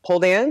pole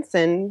dance,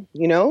 and,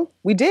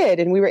 we did,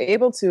 and we were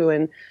able to.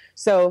 And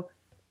so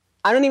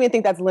I don't even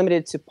think that's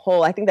limited to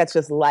pole. I think that's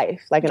just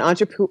life, like an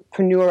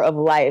entrepreneur of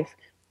life,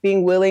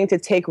 being willing to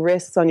take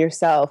risks on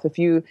yourself. If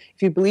you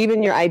believe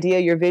in your idea,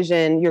 your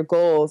vision, your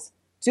goals,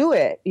 do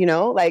it.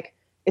 Like,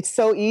 it's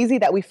so easy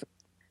that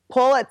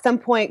pole at some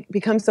point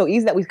becomes so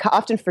easy that we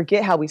often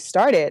forget how we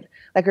started.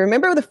 Like, I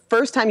remember the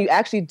first time you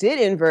actually did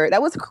invert.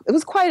 It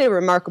was quite a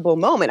remarkable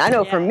moment. I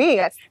know for me,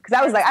 because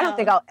I was like, I don't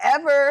think I'll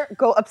ever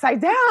go upside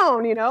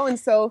down, And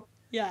so,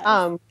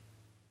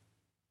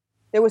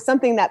 there was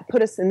something that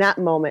put us in that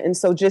moment. And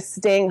so just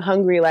staying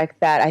hungry like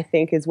that, I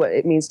think, is what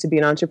it means to be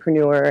an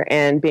entrepreneur,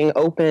 and being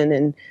open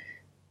and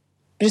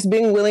just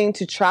being willing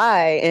to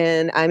try.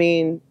 And I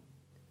mean,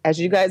 as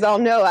you guys all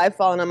know, I've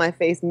fallen on my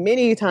face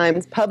many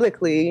times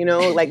publicly, you know,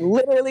 like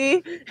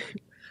literally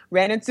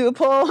ran into a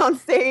pole on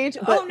stage,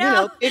 but, Oh,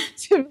 no.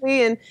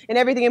 figuratively and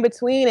everything in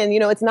between. And,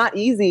 it's not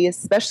easy,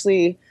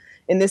 especially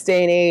in this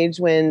day and age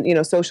when,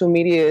 social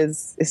media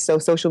is so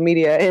social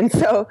media. And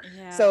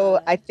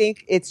so I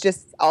think it's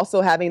just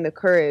also having the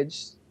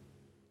courage,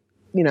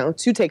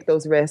 to take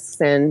those risks,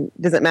 and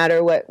doesn't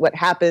matter what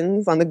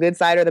happens on the good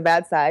side or the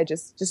bad side,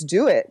 just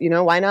do it.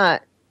 Why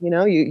not?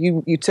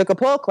 You took a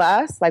pole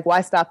class, like, why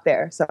stop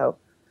there? So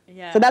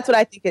that's what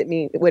I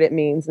think what it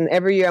means. And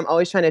every year I'm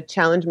always trying to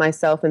challenge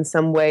myself in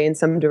some way, in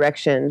some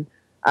direction,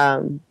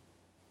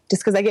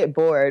 just because I get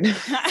bored.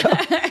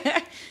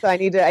 So I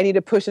need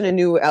to push in a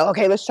new,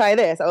 okay, let's try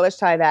this. Oh, let's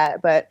try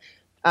that. But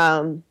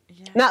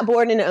not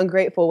bored in an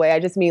ungrateful way. I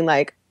just mean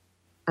like,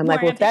 I'm More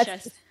like, well,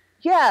 ambitious.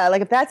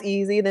 if that's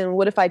easy, then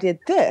what if I did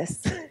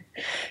this?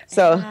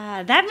 So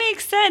that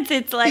makes sense.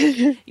 It's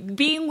like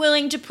being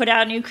willing to put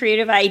out new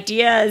creative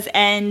ideas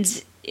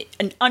and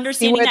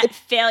understanding that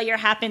failure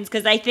happens,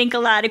 because I think a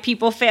lot of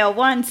people fail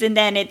once and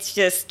then it's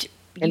just,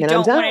 you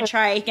don't want to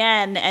try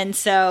again. And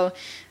so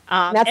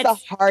that's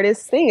the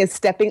hardest thing, is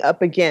stepping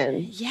up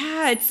again.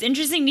 Yeah, it's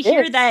interesting to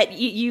hear that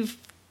you've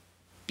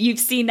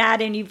seen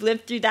that and you've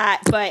lived through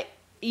that, but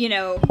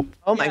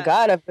Oh my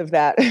God, I've lived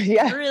that.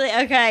 Yeah. Really?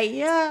 Okay.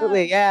 Yeah.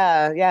 Absolutely.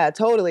 Yeah. Yeah,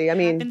 totally. I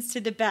mean, it happens to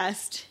the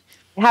best.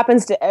 It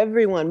happens to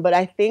everyone. But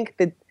I think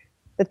that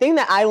the thing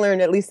that I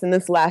learned, at least in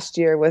this last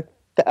year with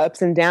the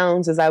ups and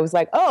downs, is I was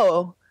like,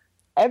 oh,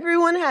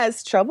 everyone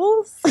has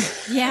troubles.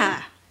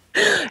 Yeah.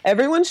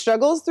 Everyone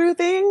struggles through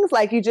things.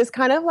 Like, you just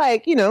kind of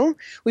like,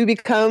 we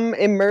become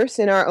immersed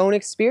in our own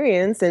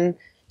experience, and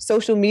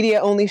social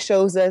media only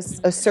shows us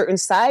a certain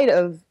side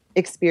of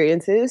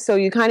experiences. So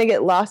you kind of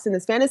get lost in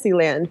this fantasy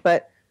land.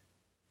 But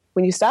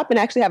when you stop and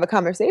actually have a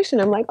conversation,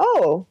 I'm like,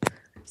 oh,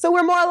 so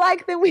we're more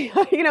alike than we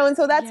are, and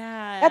so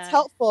that's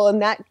helpful,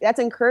 and that's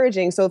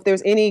encouraging. So if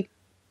there's any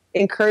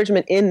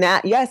encouragement in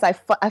that, yes, I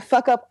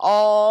fuck up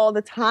all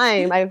the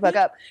time. I fuck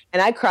up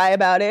and I cry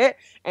about it,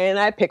 and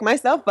I pick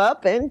myself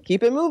up and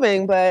keep it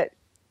moving. But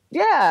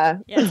yeah,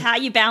 it's how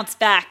you bounce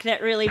back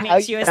that really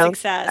makes you a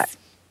success. Back.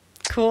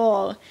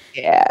 Cool.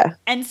 Yeah.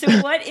 And so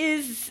what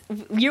is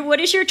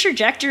your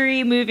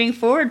trajectory moving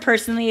forward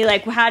personally?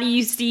 Like, how do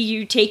you see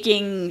you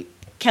taking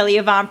Kelly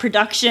Yvonne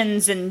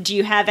Productions, and do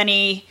you have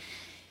any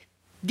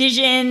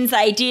visions,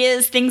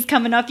 ideas, things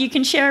coming up you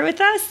can share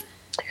with us?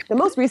 The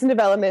most recent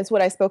development is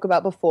what I spoke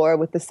about before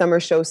with the summer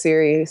show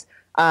series.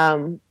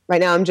 Right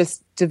now I'm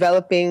just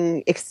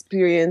developing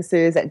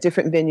experiences at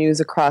different venues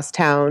across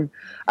town.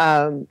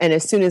 And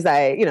as soon as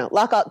I,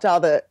 lock out all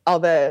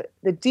the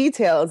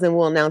details, and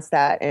we'll announce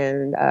that.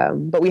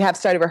 And, but we have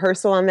started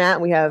rehearsal on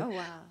that. We have,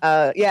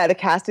 the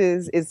cast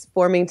is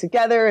forming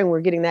together, and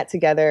we're getting that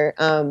together.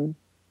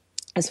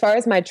 As far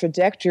as my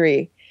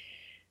trajectory,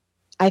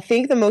 I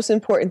think the most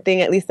important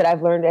thing, at least that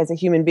I've learned as a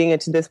human being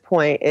to this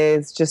point,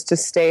 is just to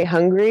stay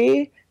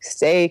hungry,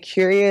 stay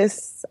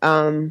curious.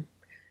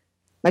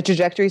 My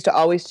trajectory is to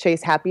always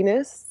chase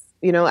happiness.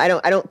 I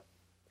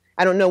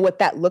don't know what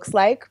that looks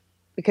like,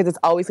 because it's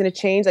always going to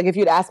change. Like, if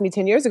you'd asked me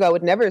 10 years ago, I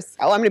would never,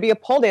 I'm going to be a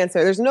pole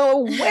dancer. There's no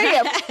way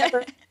I would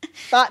ever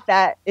thought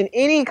that in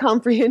any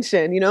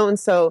comprehension, And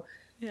so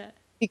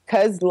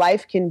because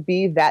life can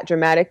be that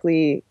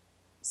dramatically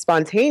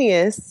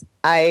spontaneous,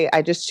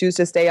 I just choose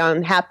to stay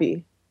on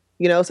happy,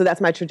 so that's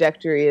my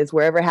trajectory, is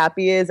wherever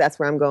happy is, that's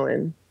where I'm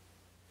going.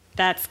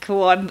 That's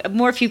cool.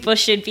 More people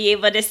should be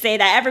able to say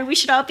that. We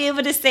should all be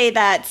able to say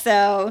that.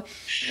 So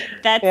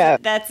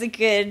that's a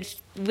good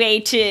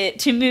way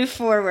to move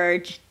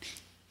forward.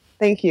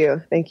 Thank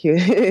you.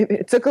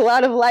 It took a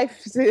lot of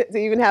life to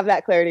even have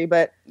that clarity,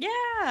 but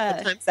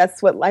sometimes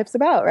that's what life's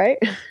about, right?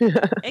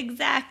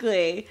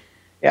 Exactly.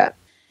 Yeah.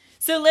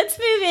 So let's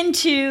move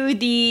into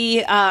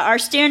the our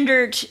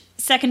standard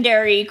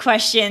secondary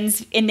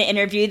questions in the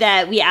interview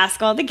that we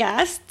ask all the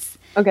guests.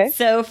 Okay.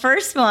 So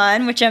first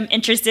one, which I'm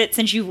interested,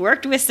 since you've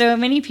worked with so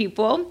many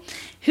people,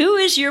 who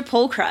is your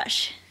pole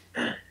crush?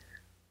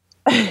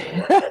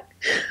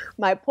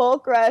 My pole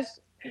crush,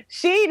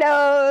 she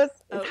knows,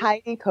 is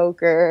Heidi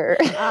Coker.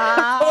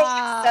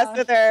 I'm obsessed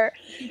with her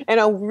in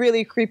a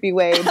really creepy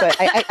way, but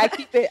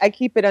I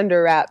keep it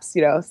under wraps,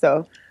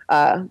 so.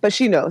 But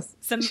she knows.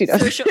 She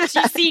knows.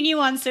 She's seen you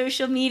on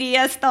social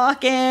media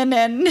stalking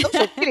and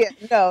social media.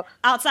 No,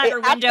 outside her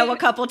window a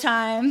couple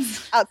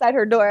times. Outside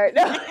her door.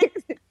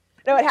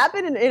 No, it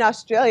happened in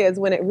Australia is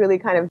when it really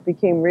kind of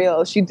became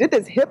real. She did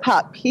this hip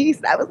hop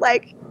piece. I was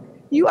like,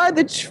 you are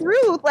the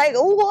truth. Like,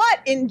 what?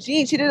 In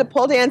jeans. She did a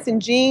pole dance in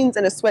jeans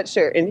and a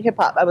sweatshirt in hip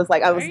hop. I was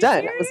like, I was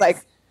done.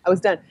 I was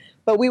done.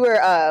 But we were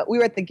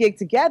at the gig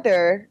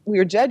together. We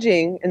were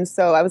judging, and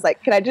so I was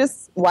like, "Can I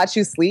just watch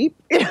you sleep?"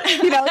 I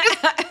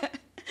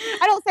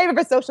don't save it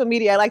for social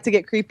media. I like to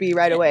get creepy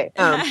right away.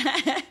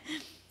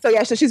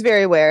 So she's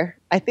very aware,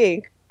 I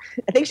think.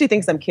 I think she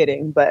thinks I'm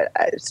kidding, but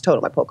it's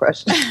totally my pole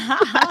crush.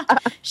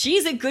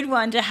 She's a good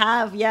one to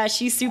have. Yeah,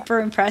 she's super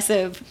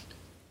impressive.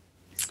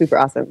 Super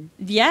awesome.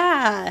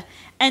 Yeah.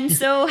 And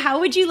so how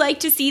would you like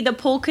to see the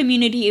pole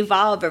community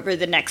evolve over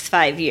the next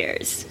 5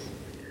 years?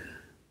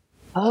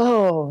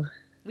 Oh,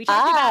 We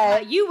talked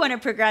about how you want to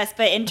progress,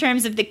 but in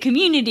terms of the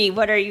community,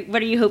 what are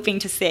you hoping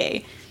to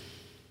see?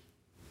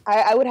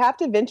 I would have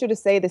to venture to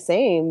say the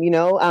same.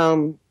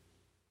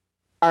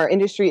 Our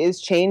industry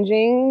is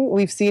changing.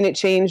 We've seen it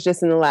change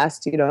just in the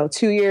last,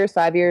 2 years,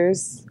 5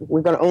 years.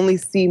 We're going to only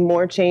see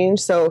more change.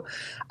 So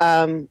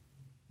I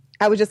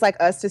would just like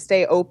us to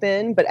stay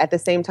open, but at the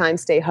same time,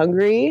 stay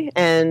hungry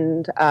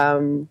and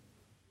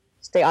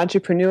stay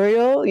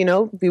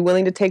entrepreneurial, be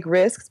willing to take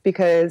risks,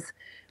 because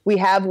we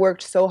have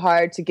worked so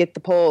hard to get the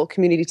pole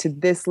community to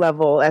this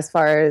level as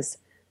far as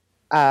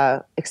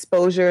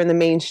exposure in the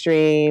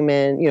mainstream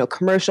and,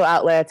 commercial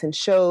outlets and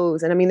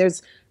shows. And I mean,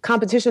 there's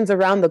competitions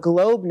around the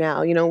globe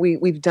now.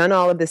 We've done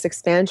all of this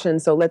expansion.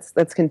 So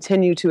let's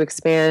continue to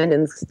expand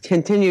and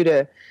continue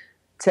to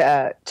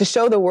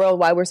show the world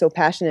why we're so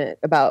passionate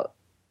about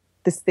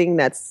this thing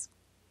that's,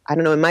 I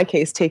don't know, in my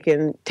case,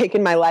 taken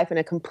my life in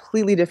a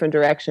completely different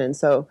direction.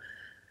 So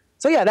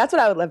yeah, that's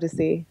what I would love to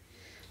see.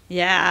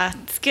 Yeah,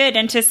 it's good.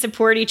 And to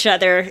support each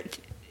other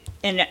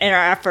in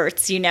our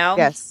efforts,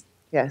 Yes,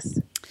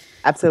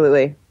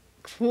 absolutely.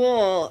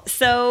 Cool.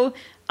 So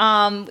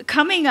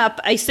coming up,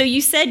 so you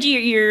said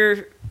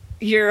you're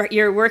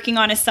working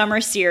on a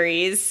summer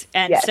series.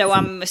 And Yes. So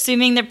I'm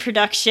assuming the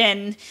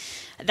production,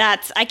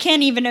 I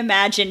can't even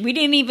imagine. We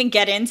didn't even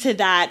get into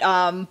that.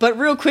 But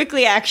real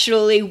quickly,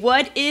 actually,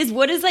 what is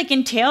like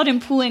entailed in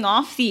pulling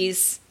off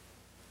these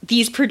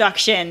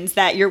productions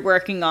that you're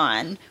working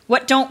on?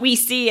 What don't we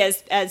see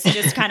as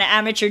just kind of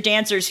amateur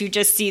dancers who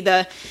just see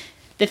the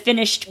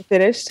finished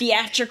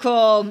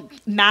theatrical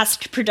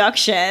masked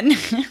production?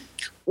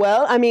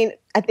 Well, I mean,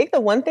 I think the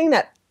one thing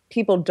that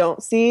people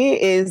don't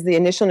see is the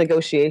initial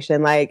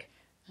negotiation. Like,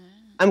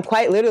 I'm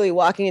quite literally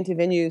walking into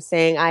venues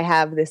saying, I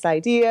have this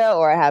idea,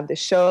 or I have this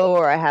show,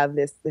 or I have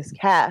this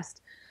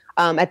cast.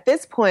 At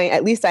this point,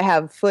 at least I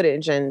have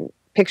footage and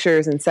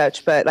pictures and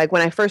such. But like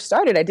when I first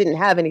started, I didn't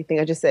have anything.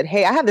 I just said,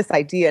 hey, I have this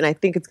idea and I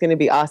think it's going to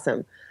be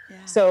awesome.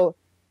 Yeah. So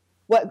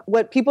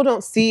what people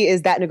don't see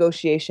is that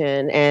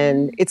negotiation,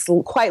 and it's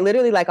quite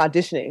literally like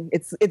auditioning.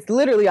 It's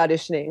literally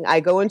auditioning. I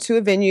go into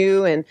a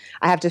venue and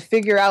I have to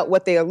figure out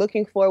what they are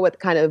looking for, what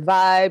kind of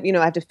vibe,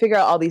 I have to figure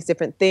out all these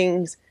different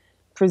things,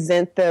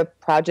 present the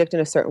project in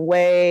a certain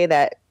way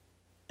that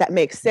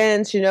makes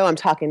sense. I'm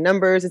talking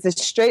numbers. It's a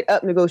straight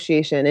up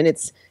negotiation, and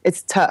it's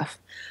tough.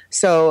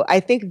 So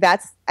I think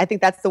that's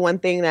the one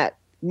thing that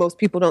most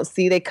people don't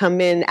see. They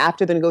come in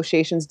after the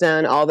negotiation's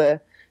done, all the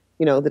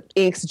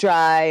ink's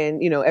dry,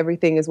 and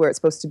everything is where it's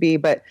supposed to be.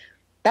 But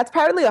that's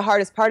probably the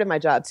hardest part of my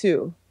job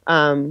too. If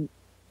I'm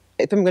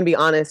going to be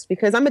honest,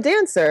 because I'm a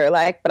dancer,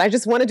 but I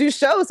just want to do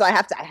shows, so I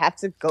have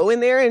to go in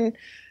there and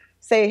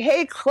say,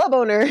 hey, club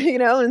owner,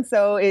 and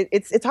so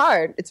it's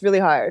hard. It's really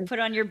hard. Put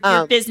on your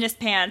business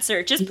pants,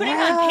 or just putting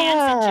on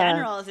pants in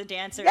general as a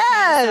dancer.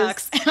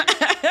 Yes. Sucks.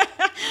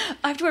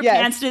 I have to wear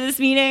pants to this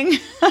meeting.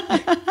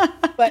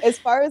 But as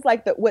far as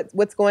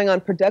what's going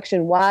on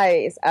production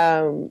wise,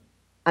 I'm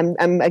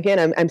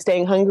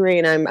staying hungry,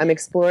 and I'm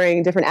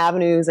exploring different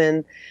avenues,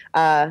 and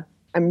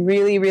I'm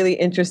really, really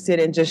interested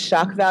in just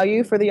shock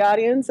value for the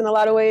audience in a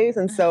lot of ways.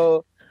 And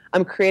so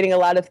I'm creating a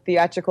lot of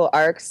theatrical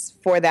arcs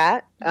for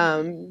that.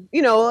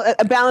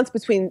 A balance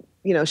between,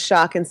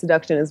 shock and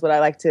seduction is what I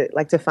like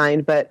to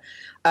find, but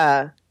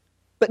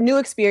new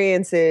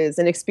experiences,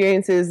 and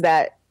experiences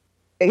that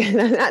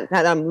not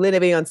I'm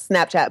living on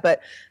Snapchat,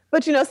 but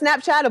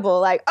Snapchatable,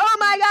 like, oh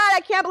my God,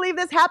 I can't believe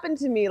this happened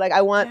to me. Like,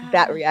 I want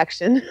that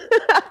reaction.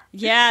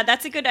 Yeah,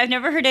 that's I've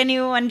never heard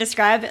anyone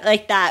describe it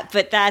like that,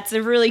 but that's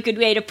a really good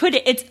way to put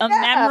it. It's a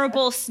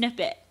memorable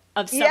snippet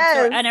of some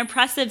sort, an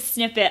impressive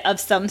snippet of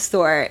some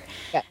sort.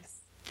 Yes.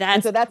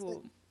 That's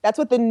cool. That's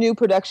what the new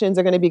productions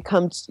are going to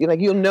become.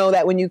 You'll know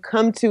that when you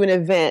come to an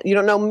event, you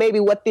don't know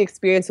maybe what the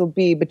experience will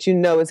be, but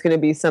it's going to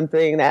be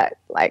something that,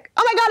 like,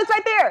 oh my God, it's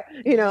right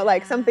there.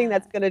 Like something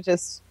that's going to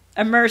just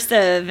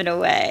immersive in a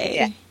way.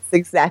 Yes,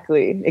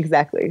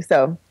 exactly.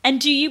 So.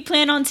 And do you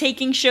plan on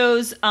taking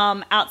shows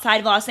outside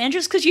of Los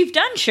Angeles? Because you've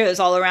done shows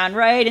all around,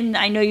 right? And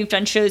I know you've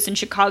done shows in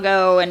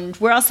Chicago. And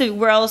where else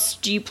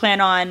do you plan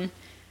on,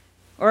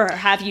 or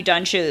have you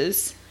done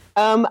shows?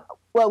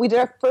 Well, we did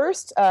our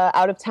first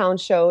out-of-town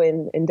show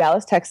in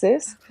Dallas,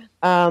 Texas.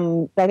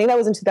 Okay. I think that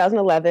was in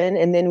 2011.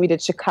 And then we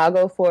did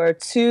Chicago for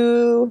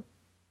two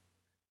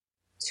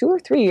or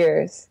 3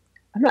 years.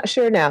 I'm not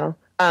sure now.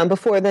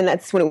 Before then,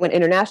 that's when it went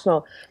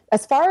international.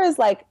 As far as,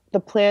 the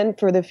plan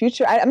for the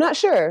future, I'm not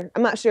sure.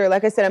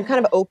 Like I said, I'm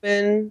kind of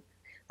open.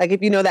 Like,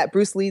 if you know that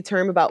Bruce Lee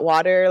term about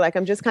water,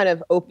 I'm just kind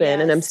of open,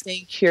 and I'm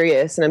staying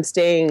curious, and I'm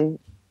staying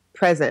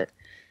present.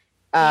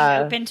 Being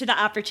open to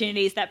the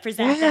opportunities that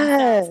present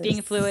themselves,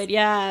 being fluid,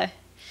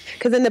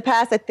 Because in the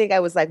past, I think I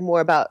was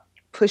more about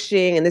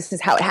pushing, and this is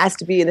how it has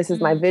to be, and this is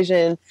my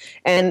vision,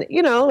 and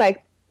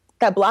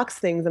that blocks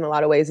things in a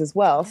lot of ways as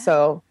well.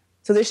 So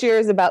So this year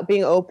is about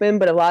being open,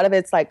 but a lot of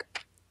it's like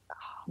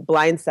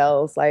blind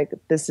sells, like,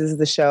 this is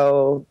the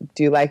show,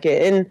 do you like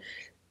it? And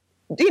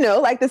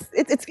like this,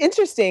 it's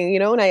interesting,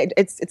 and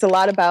it's a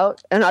lot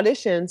about an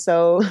audition.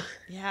 So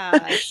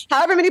Yeah.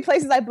 however many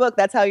places I booked,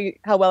 that's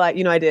how well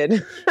I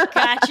did.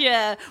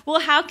 Gotcha.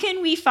 Well, how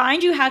can we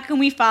find you? How can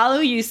we follow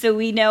you so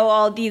we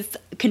know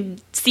can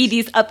see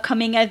these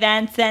upcoming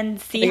events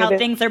and see how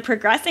things are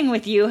progressing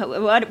with you?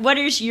 What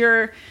is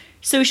your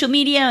social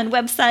media and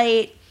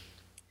website?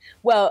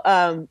 Well,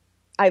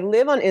 I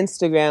live on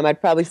Instagram. I'd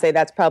probably say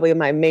that's probably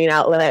my main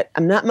outlet.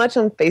 I'm not much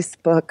on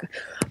Facebook.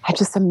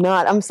 I'm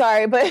not. I'm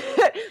sorry, but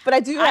I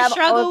do have. I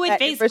struggle all of with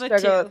that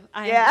Facebook too.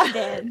 I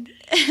understand.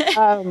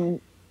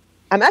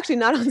 I'm actually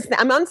not on.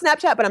 I'm on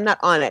Snapchat, but I'm not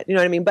on it. You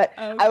know what I mean? But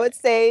Okay. I would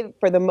say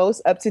for the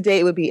most up to date,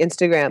 it would be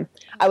Instagram.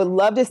 I would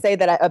love to say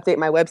that I update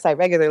my website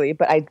regularly,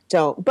 but I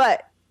don't.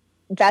 But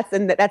that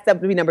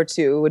would be number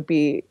 2. Would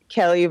be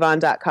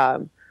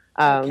KellyYvonne.com.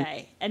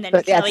 Okay. And then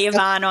but yes, Kelly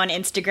Yvonne on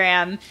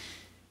Instagram.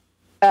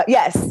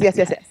 Yes,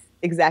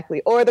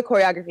 exactly. Or the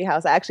Choreography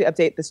House. I actually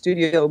update the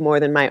studio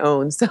more than my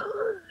own. So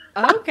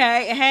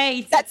Okay.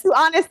 Hey, that's too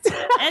honest.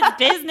 it's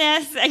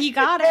business. You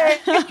got it.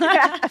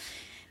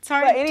 It's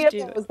hard But any to of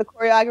do. those, the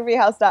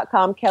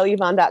choreographyhouse.com,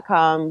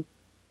 KellyYvonne.com,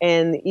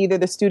 and either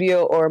the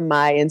studio or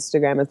my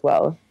Instagram as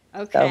well.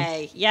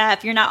 Okay. Yeah,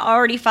 if you're not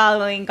already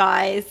following,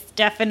 guys,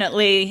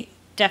 definitely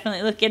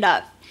look it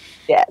up.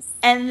 Yes.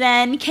 And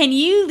then can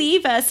you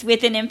leave us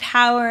with an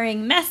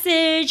empowering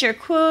message or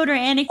quote or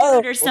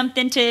anecdote or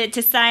something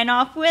to sign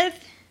off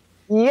with?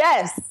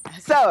 Yes.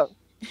 So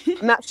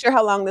I'm not sure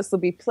how long this will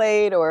be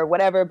played or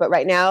whatever, but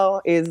right now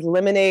is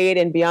Lemonade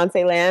in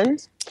Beyonce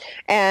Land.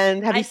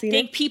 And have you seen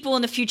think it? people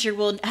in the future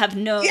will have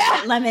known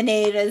that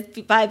Lemonade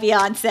is by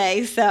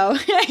Beyonce, so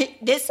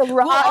this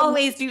will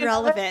always be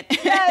relevant.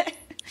 Yes.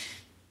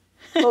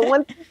 But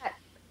one thing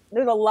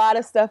there's a lot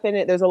of stuff in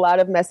it. There's a lot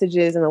of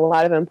messages and a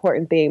lot of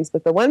important themes.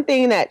 But the one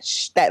thing that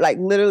like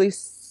literally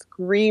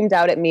screamed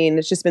out at me, and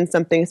it's just been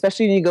something,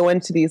 especially when you go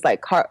into these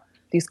like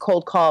these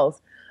cold calls,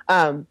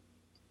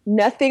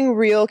 nothing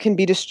real can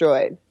be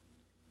destroyed.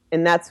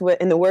 And that's what,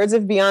 in the words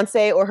of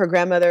Beyonce or her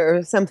grandmother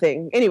or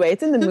something. Anyway,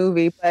 it's in the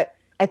movie, but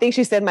I think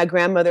she said, my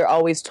grandmother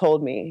always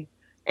told me.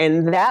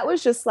 And that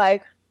was just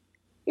like,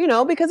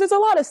 because there's a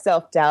lot of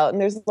self-doubt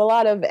and there's a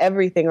lot of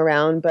everything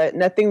around, but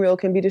nothing real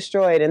can be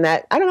destroyed. And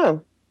that, I don't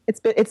know,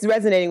 it's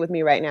resonating with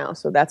me right now.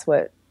 So that's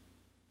what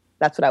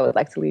I would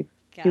like to leave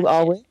you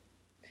all with.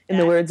 In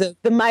the words of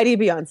the mighty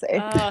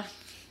Beyonce.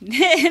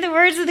 In the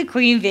words of the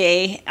Queen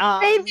Bee.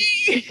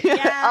 Baby!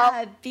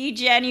 Yeah, be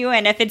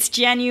genuine. If it's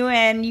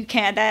genuine, you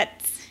can't,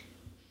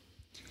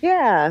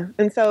 Yeah.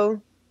 And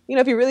so,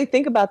 if you really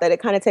think about that,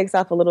 it kind of takes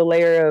off a little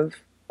layer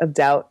of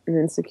doubt and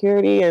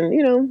insecurity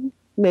and,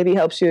 maybe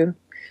helps you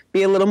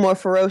be a little more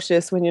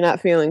ferocious when you're not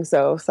feeling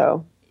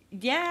so.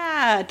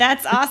 Yeah,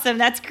 that's awesome.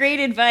 That's great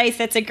advice.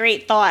 That's a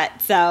great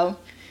thought. So,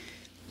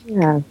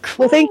 yeah.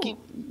 cool. Well, thank you.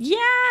 Yeah,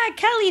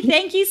 Kelly,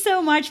 thank you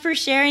so much for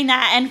sharing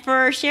that and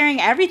for sharing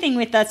everything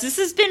with us. This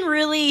has been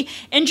really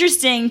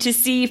interesting to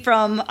see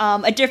from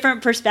a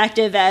different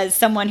perspective as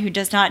someone who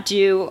does not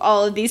do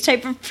all of these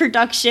type of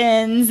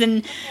productions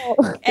and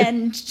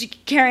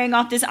carrying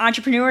off this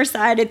entrepreneur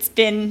side. It's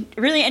been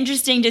really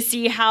interesting to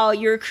see how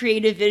your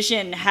creative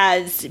vision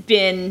has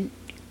been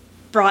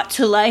brought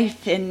to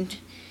life and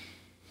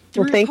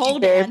through pole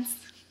dance.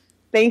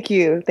 Thank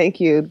you.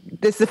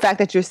 The fact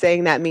that you're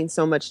saying that means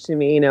so much to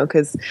me,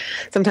 because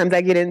sometimes I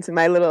get into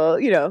my little,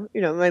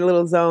 my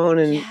little zone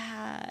and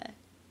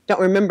don't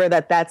remember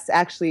that that's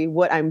actually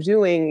what I'm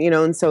doing,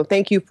 and so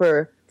thank you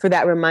for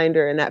that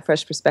reminder and that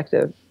fresh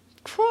perspective.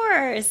 Of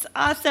course.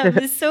 Awesome.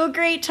 It was so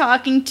great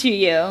talking to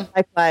you.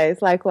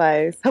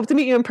 Likewise. Hope to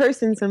meet you in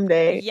person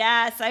someday.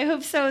 Yes, I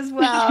hope so as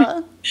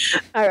well.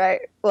 All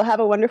right. Well, have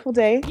a wonderful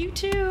day. You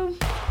too.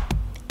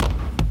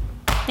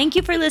 Thank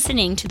you for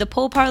listening to the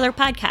Pole Parlor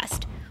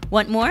podcast.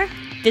 Want more?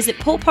 Visit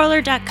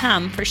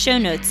poleparlor.com for show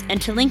notes and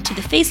to link to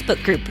the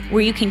Facebook group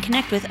where you can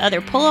connect with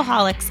other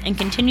poloholics and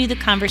continue the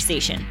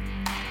conversation.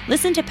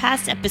 Listen to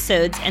past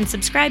episodes and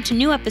subscribe to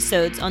new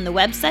episodes on the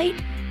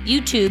website,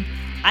 YouTube,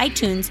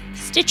 iTunes,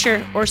 Stitcher,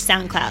 or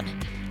SoundCloud.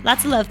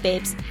 Lots of love,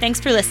 babes. Thanks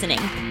for listening.